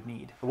customer would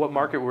need. What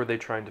market were they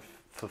trying to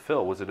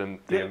fulfill? Was it in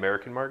the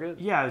American market?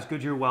 Yeah, it was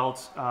Goodyear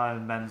Welts,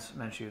 men's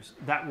shoes.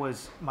 That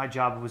was, my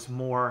job was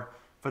more,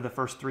 for the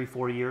first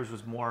 3-4 years,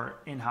 was more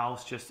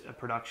in-house, just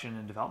production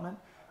and development.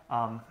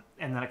 And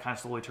then it kind of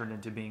slowly turned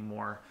into being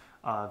more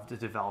of the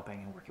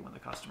developing and working with the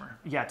customer.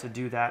 Yeah, to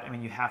do that, I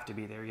mean, you have to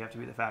be there. You have to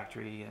be at the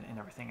factory and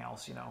everything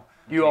else, you know.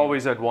 You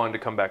always had wanted to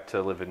come back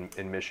to live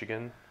in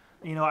Michigan?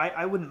 You know,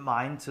 I wouldn't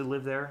mind to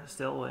live there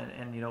still.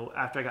 And, you know,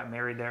 after I got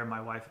married there,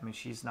 my wife, I mean,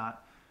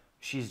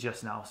 she's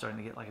just now starting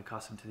to get like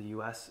accustomed to the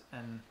U.S.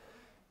 and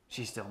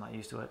she's still not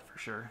used to it for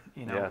sure.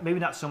 You know, maybe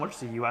not so much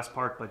the U.S.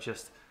 part, but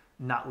just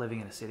not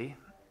living in a city.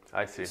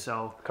 I see.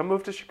 So come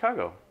move to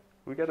Chicago.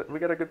 We got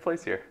a good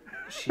place here.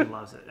 She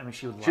loves it. I mean,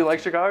 she would love She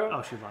likes to. Chicago?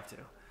 Oh, she'd love to.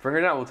 Bring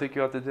her down. We'll take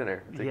you out to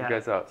dinner. Take you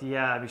guys out.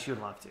 Yeah, I mean, she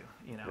would love to.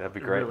 You know, that'd be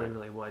great. It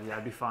really would. Yeah,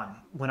 it'd be fun.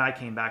 When I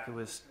came back,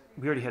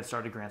 we already had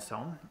started Grand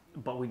Stone,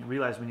 but we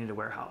realized we needed a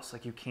warehouse.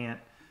 Like, you can't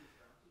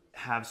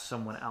have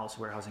someone else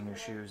warehousing your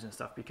shoes and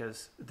stuff,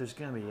 because there's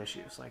going to be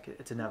issues. Like,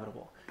 it's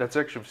inevitable. That's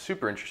actually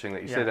super interesting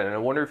that you say that. And I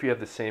wonder if you have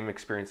the same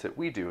experience that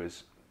we do,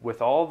 is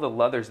with all the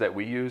leathers that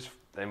we use,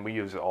 and we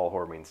use all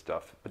Horween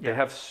stuff, but they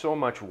have so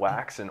much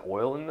wax and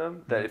oil in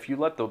them that if you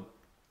let the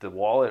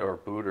wallet or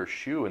boot or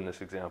shoe in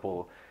this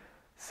example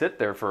sit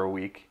there for a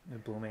week,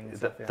 blooming and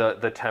stuff,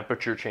 the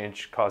temperature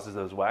change causes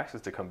those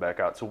waxes to come back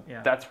out. So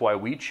that's why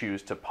we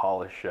choose to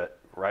polish it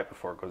right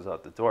before it goes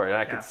out the door. And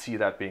I could see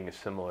that being a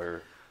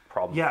similar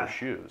problem for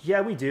shoes.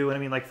 Yeah, we do. And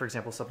I mean, like, for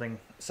example, something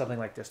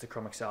like this, the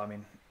Chromexcel, I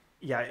mean,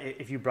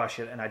 if you brush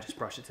it, and I just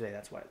brushed it today,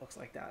 that's why it looks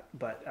like that.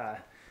 But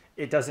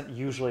it doesn't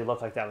usually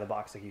look like that in the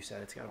box, like you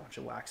said. It's got a bunch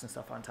of wax and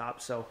stuff on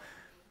top. So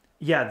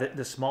yeah,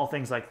 the small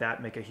things like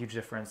that make a huge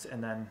difference.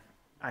 And then,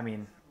 I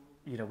mean,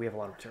 you know, we have a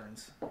lot of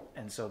returns,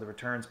 and so the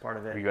returns part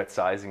of it, you got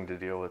sizing to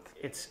deal with.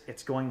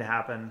 It's going to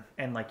happen,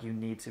 and like, you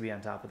need to be on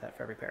top of that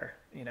for every pair,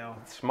 you know.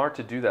 It's smart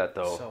to do that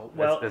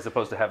though, as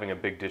opposed to having a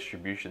big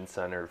distribution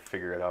center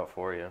figure it out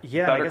for you.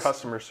 Yeah, better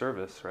customer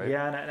service, right?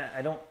 Yeah,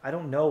 and I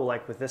don't know,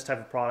 like, with this type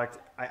of product,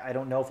 I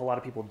don't know if a lot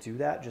of people do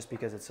that just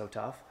because it's so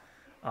tough.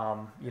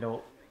 You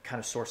know, kind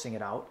of sourcing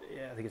it out.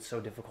 I think it's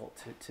so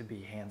difficult to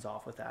be hands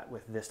off with that,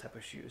 with this type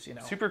of shoes, you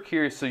know. Super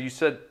curious. So you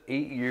said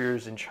 8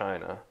 years in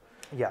China.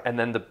 Yeah. And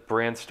then the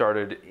brand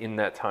started in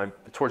that time,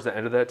 towards the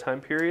end of that time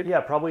period?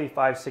 Yeah, probably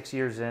 5-6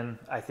 years in.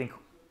 I think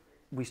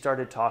we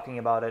started talking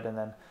about it, and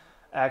then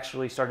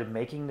actually started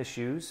making the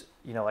shoes,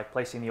 you know, like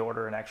placing the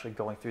order and actually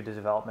going through the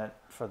development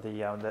for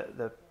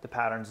the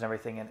patterns and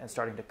everything, and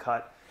starting to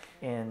cut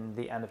in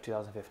the end of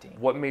 2015.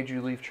 What made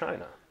you leave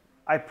China?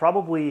 I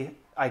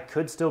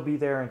could still be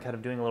there and kind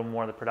of doing a little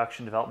more of the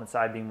production development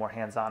side, being more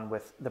hands-on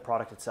with the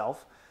product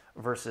itself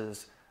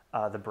versus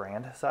the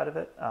brand side of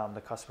it,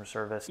 the customer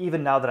service.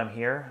 Even now that I'm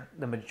here,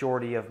 the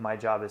majority of my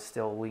job is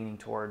still leaning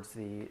towards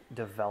the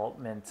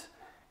development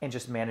and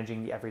just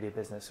managing the everyday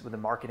business with the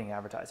marketing,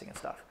 advertising, and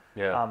stuff.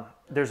 Yeah.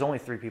 There's only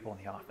 3 people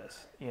in the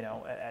office, you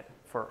know,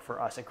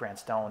 for us at Grand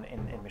Stone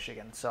in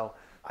Michigan. So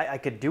I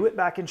could do it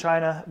back in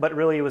China, but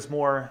really it was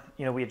more,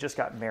 you know, we had just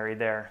gotten married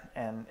there,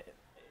 and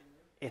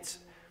it's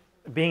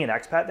being an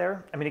expat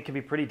there. I mean, it can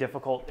be pretty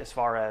difficult as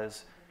far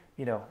as,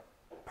 you know,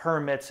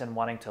 permits and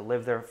wanting to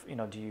live there. You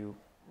know, do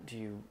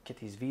you get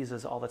these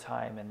visas all the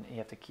time, and you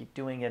have to keep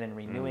doing it and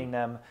renewing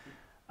them?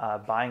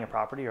 Buying a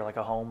property or like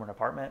a home or an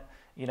apartment,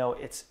 you know,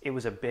 it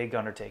was a big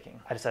undertaking.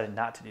 I decided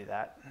not to do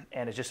that,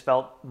 and it just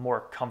felt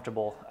more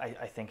comfortable,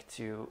 I think,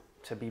 to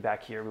be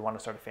back here. We wanted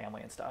to start a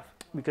family and stuff.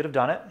 We could have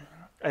done it.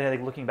 And I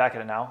think looking back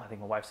at it now, I think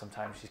my wife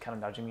sometimes, she's kind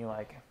of nudging me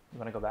like, you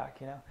want to go back,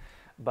 you know?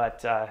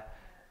 But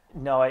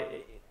no,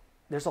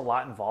 there's a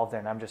lot involved there,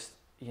 and I'm just,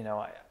 you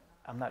know,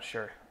 I'm not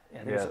sure.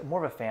 And there's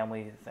more of a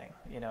family thing,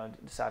 you know,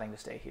 deciding to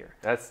stay here.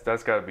 That's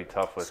got to be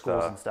tough with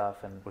schools and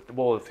stuff, and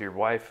with your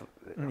wife.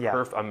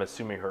 I'm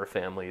assuming her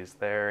family is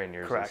there and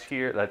yours is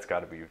here. That's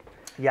got to be.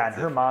 Yeah, and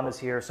her mom is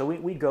here, so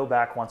we go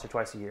back once or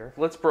twice a year.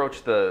 Let's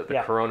broach the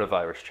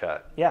coronavirus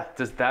chat. Yeah.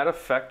 Does that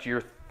affect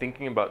your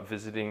thinking about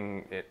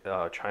visiting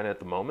China at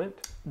the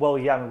moment? Well,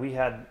 yeah, I mean, we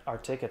had our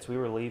tickets. We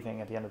were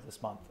leaving at the end of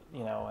this month,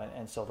 you know,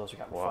 and so those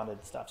got refunded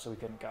and stuff, so we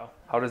couldn't go.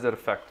 How does that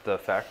affect the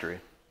factory,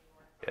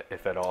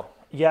 if at all?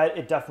 Yeah,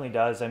 it definitely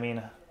does. I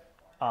mean,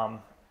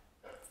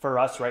 for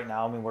us right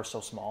now, I mean, we're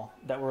so small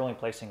that we're only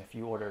placing a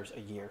few orders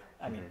a year.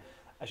 I mean,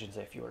 I shouldn't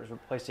say a few orders. We're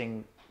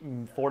placing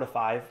 4 to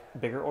 5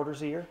 bigger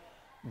orders a year.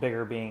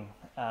 Bigger being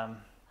a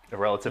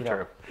relative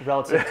term,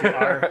 relative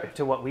to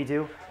to what we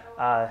do.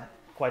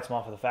 Quite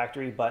small for the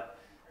factory,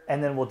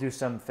 and then we'll do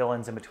some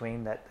fill-ins in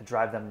between that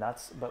drive them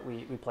nuts. But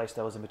we place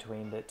those in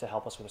between to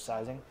help us with the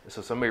sizing.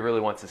 So somebody really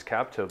wants this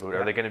cap toe boot.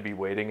 Are they going to be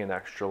waiting an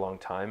extra long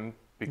time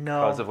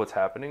because of what's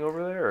happening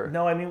over there? Or?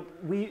 No, I mean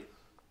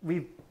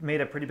we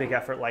made a pretty big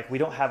effort. Like we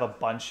don't have a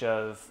bunch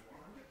of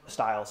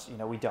styles.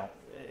 We don't.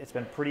 It's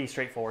been pretty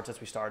straightforward since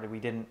we started. We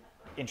didn't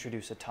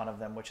introduce a ton of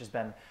them, which has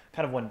been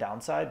kind of one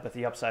downside, but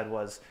the upside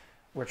was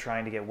we're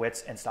trying to get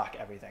widths and stock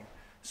everything.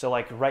 So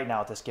like right now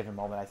at this given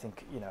moment, I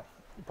think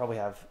we probably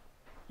have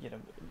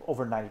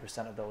over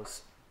 90% of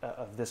those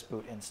of this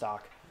boot in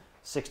stock,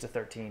 6 to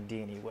 13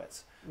 D&E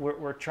widths.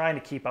 We're trying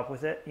to keep up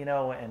with it,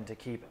 and to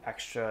keep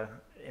extra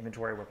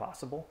inventory where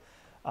possible.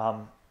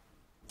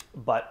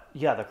 But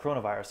yeah, the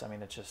coronavirus, I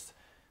mean, it's just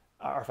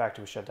our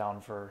factory was shut down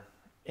for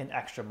an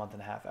extra month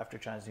and a half after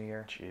Chinese New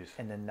Year. Jeez.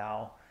 And then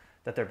now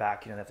that they're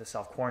back, they have to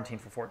self-quarantine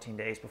for 14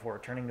 days before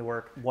returning to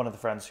work. One of the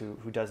friends who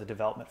does the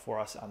development for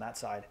us on that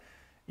side,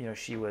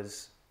 she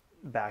was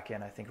back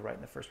in, I think, right in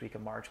the first week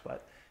of March,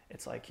 but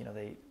it's like,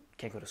 they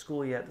can't go to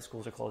school yet. The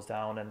schools are closed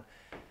down. And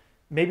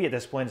maybe at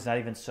this point, it's not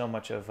even so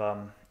much of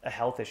a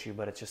health issue,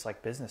 but it's just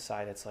like business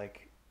side. It's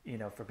like,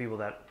 for people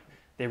that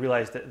they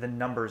realize that the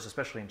numbers,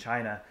 especially in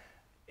China,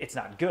 it's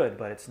not good,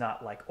 but it's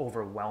not like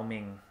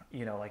overwhelming,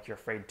 like you're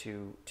afraid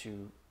to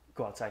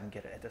go outside and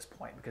get it at this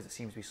point because it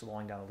seems to be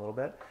slowing down a little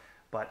bit.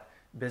 But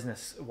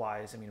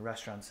business-wise, I mean,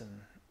 restaurants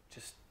and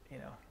just,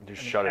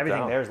 shut it everything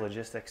down. There's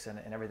logistics and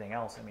everything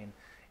else. I mean,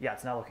 yeah,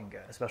 it's not looking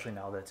good, especially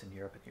now that it's in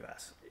Europe and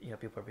US.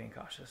 People are being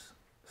cautious.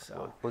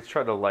 So let's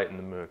try to lighten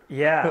the mood.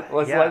 Yeah.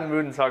 Let's lighten the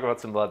mood and talk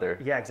about some leather.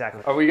 Yeah,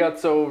 exactly. We got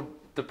so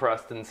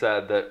depressed and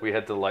sad that we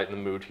had to lighten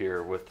the mood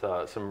here with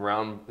some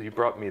round. You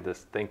brought me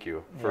this. Thank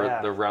you for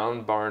the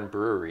Round Barn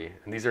Brewery,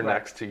 and these are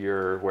next to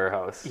your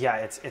warehouse. Yeah,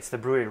 it's the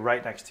brewery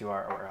right next to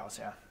our warehouse.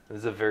 Yeah. This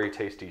is a very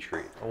tasty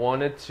treat. I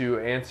wanted to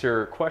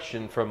answer a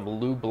question from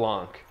Lou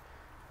Blanc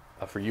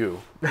for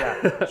you.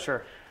 Yeah,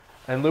 sure.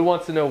 And Lou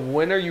wants to know,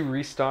 when are you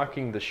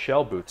restocking the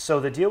shell boots? So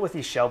the deal with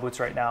these shell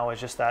boots right now is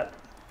just that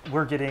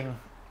we're getting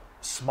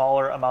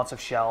smaller amounts of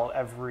shell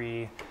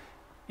every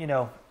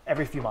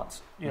few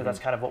months. That's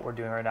kind of what we're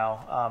doing right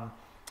now.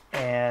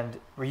 And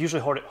we're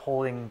usually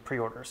holding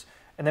pre-orders.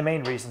 And the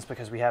main reason is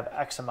because we have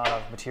X amount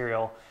of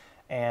material,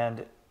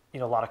 and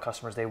a lot of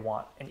customers, they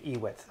want an E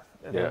width.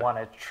 They want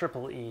a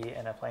triple E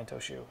and a plain toe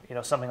shoe,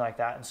 something like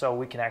that. And so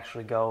we can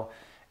actually go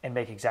and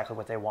make exactly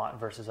what they want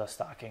versus us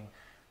stocking,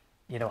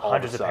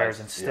 hundreds of pairs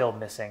and still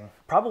missing.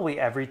 Probably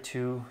every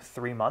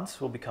 2-3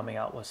 months we'll be coming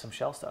out with some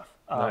shell stuff.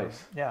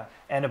 Nice. Yeah.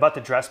 And about the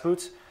dress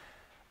boots,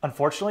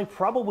 unfortunately,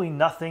 probably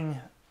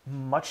nothing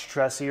much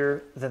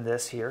dressier than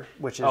this here,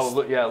 which is...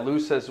 Oh, yeah, Lou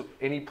says,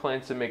 any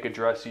plans to make a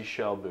dressy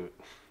shell boot?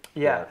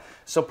 Yeah.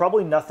 So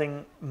probably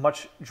nothing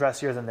much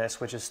dressier than this,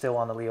 which is still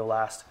on the Leo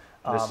Last.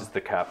 This is the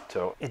cap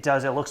toe. It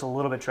looks a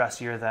little bit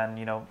dressier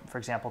than, for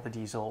example, the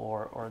Diesel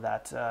or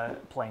that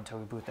plain toe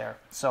boot there.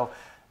 So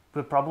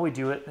we'll probably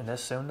do it in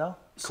this soon, though.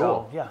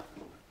 Cool. So, yeah.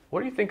 What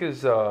do you think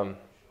is the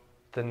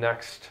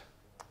next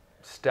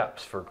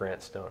steps for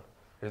Grant Stone?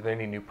 Are there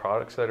any new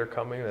products that are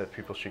coming that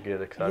people should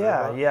get excited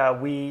about? Yeah.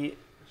 We're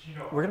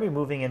going to be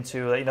moving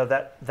into,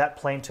 that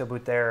plain toe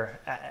boot there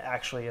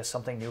actually is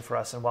something new for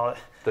us. And while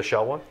the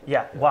shell one?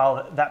 Yeah.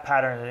 While that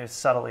pattern is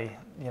subtly,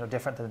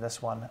 different than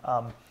this one,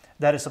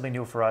 that is something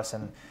new for us,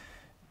 and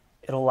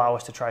it'll allow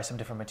us to try some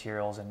different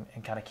materials and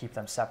kind of keep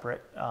them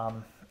separate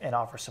and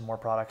offer some more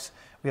products.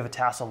 We have a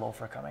tassel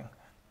loafer coming.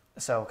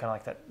 So kind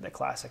of like the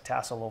classic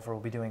tassel loafer,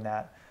 we'll be doing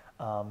that.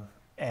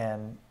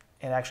 And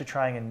actually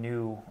trying a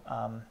new,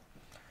 I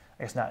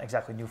guess not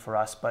exactly new for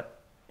us, but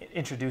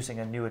introducing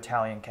a new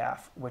Italian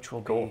calf, which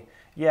will be,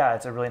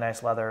 it's a really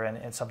nice leather, and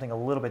it's something a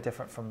little bit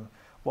different from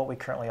what we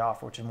currently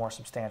offer, which is more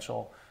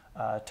substantial,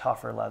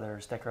 tougher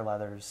leathers, thicker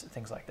leathers,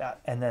 things like that.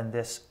 And then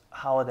this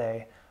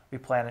holiday, we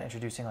plan on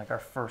introducing our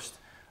first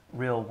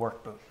real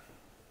work boot.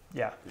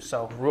 Yeah.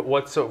 So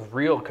what's so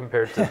real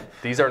compared to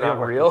these are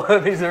not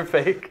real? These are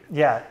fake.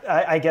 Yeah,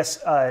 I guess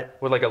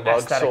with like a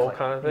lug sole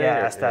kind of thing.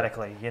 Yeah,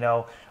 aesthetically,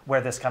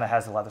 where this kind of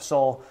has the leather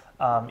sole.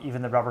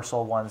 Even the rubber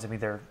sole ones, I mean,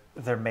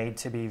 they're made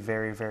to be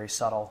very, very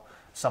subtle.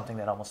 Something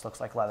that almost looks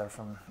like leather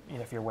from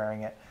if you're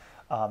wearing it.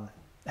 It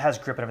has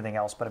grip and everything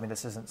else, but I mean,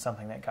 this isn't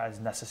something that guys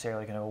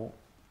necessarily going to go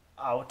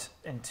out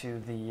into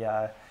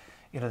the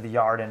the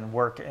yard and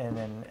work in,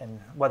 and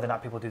whether or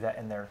not people do that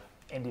in their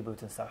indie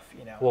boots and stuff,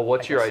 Well,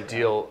 what's your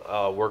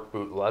ideal work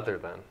boot leather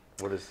then?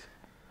 What is?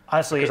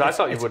 Honestly, because I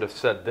thought you would have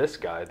said this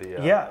guy.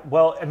 Yeah,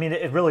 well, I mean,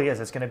 it really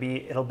is. It'll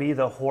be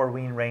the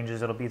Horween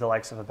ranges. It'll be the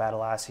likes of a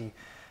Badalassi,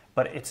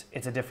 but it's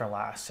a different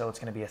last. So it's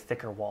going to be a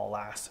thicker wall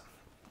last,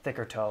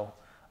 thicker toe,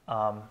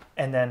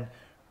 and then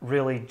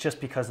really just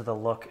because of the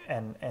look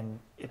and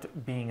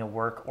it being a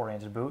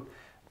work-oriented boot,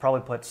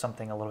 probably put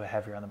something a little bit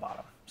heavier on the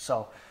bottom.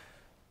 So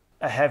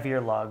a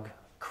heavier lug,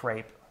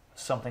 crepe,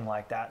 something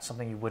like that,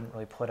 something you wouldn't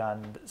really put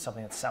on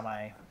something that's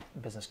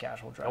semi-business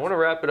casual dress. I want to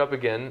wrap it up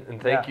again,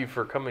 and thank Yeah. you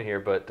for coming here,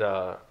 but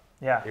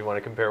Yeah. you want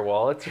to compare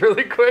wallets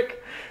really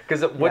quick?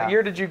 Because what Yeah.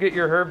 year did you get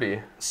your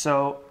Herbie?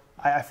 So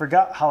I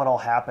forgot how it all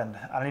happened.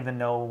 I don't even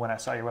know when I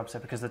saw your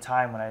website, because the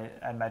time when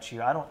I met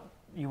you,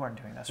 you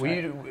weren't doing this,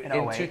 right? In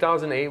 08.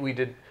 2008, we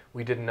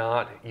did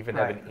not even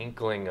have Right. an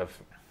inkling of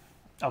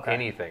Okay.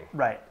 anything.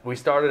 Right. We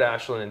started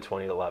Ashland in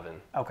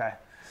 2011. Okay.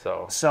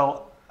 So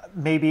So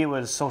maybe it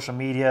was social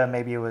media,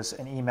 maybe it was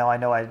an email. I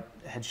know I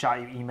had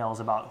shot you emails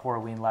about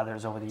Horween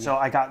leathers over the years. So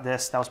I got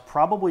this. That was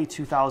probably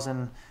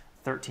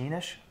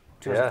 2013-ish,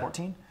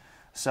 2014.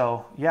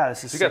 So yeah,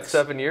 this is you got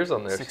 7 years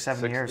on there.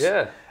 7 years.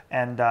 Yeah.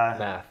 And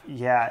Math.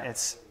 yeah,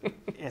 it's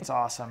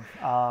awesome.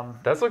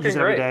 That's looking use it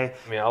every great. day.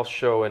 I mean, I'll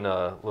show in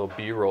a little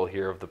B-roll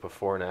here of the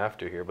before and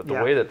after here, but the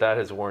Yeah. way that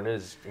has worn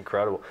is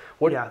incredible.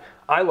 Yeah.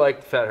 I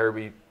like Fat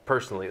Herbie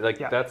personally. Like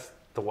Yeah. that's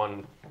the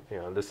one.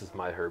 This is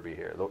my Herbie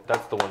here.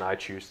 That's the one I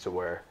choose to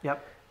wear.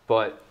 Yep.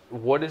 But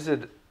what is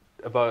it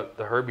about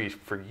the Herbie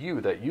for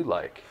you that you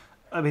like?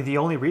 I mean, the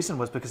only reason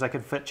was because I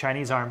could fit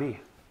Chinese R&B.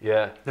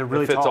 Yeah, They're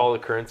really it fits tall. all the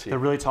currency. They're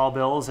really tall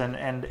bills,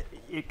 and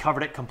it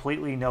covered it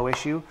completely, no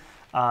issue.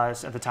 So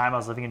at the time, I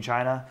was living in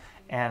China,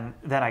 and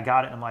then I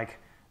got it, and I'm like,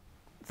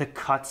 the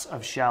cuts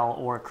of shell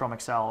or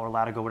Chromexcel or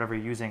Latigo, whatever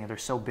you're using, they're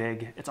so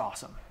big, it's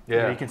awesome.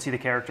 Yeah. You can see the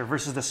character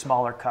versus the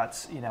smaller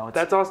cuts. It's,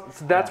 That's awesome.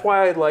 So that's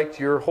why I liked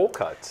your whole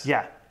cuts.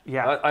 Yeah,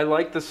 yeah. I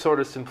like the sort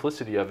of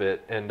simplicity of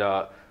it, and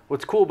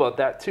what's cool about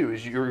that too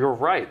is you're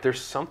right.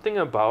 There's something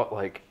about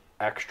like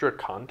extra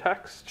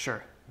context.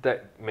 Sure.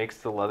 That makes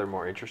the leather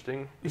more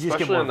interesting. You just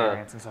get more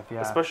variants and stuff,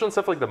 yeah. Especially on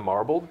stuff like the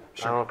marbled.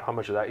 Sure. I don't know how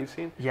much of that you've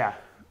seen. Yeah.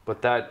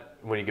 But that,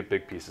 when you get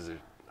big pieces,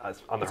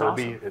 on the It's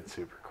Herbie, awesome. it's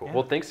super cool. Yeah.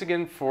 Well, thanks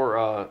again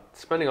for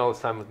spending all this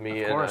time with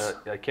me. Of course.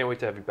 And I can't wait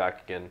to have you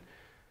back again.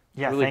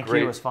 Yeah, really thank great.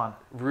 you. It was fun.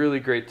 Really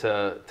great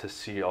to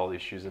see all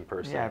these shoes in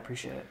person. Yeah, I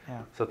appreciate it. Yeah.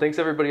 So thanks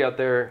everybody out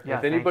there. Yeah,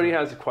 If thank anybody you.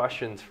 has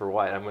questions for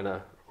Wyatt, I'm going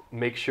to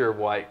make sure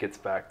Wyatt gets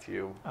back to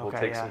you. We'll Okay,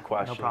 take yeah, some no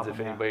questions problem, if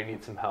yeah. anybody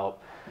needs some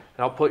help.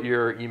 And I'll put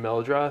your email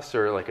address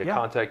or like a Yeah.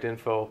 contact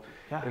info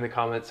Yeah. in the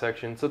comment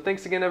section. So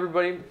thanks again,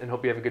 everybody, and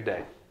hope you have a good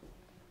day.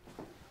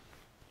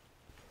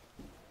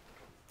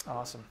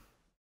 Awesome.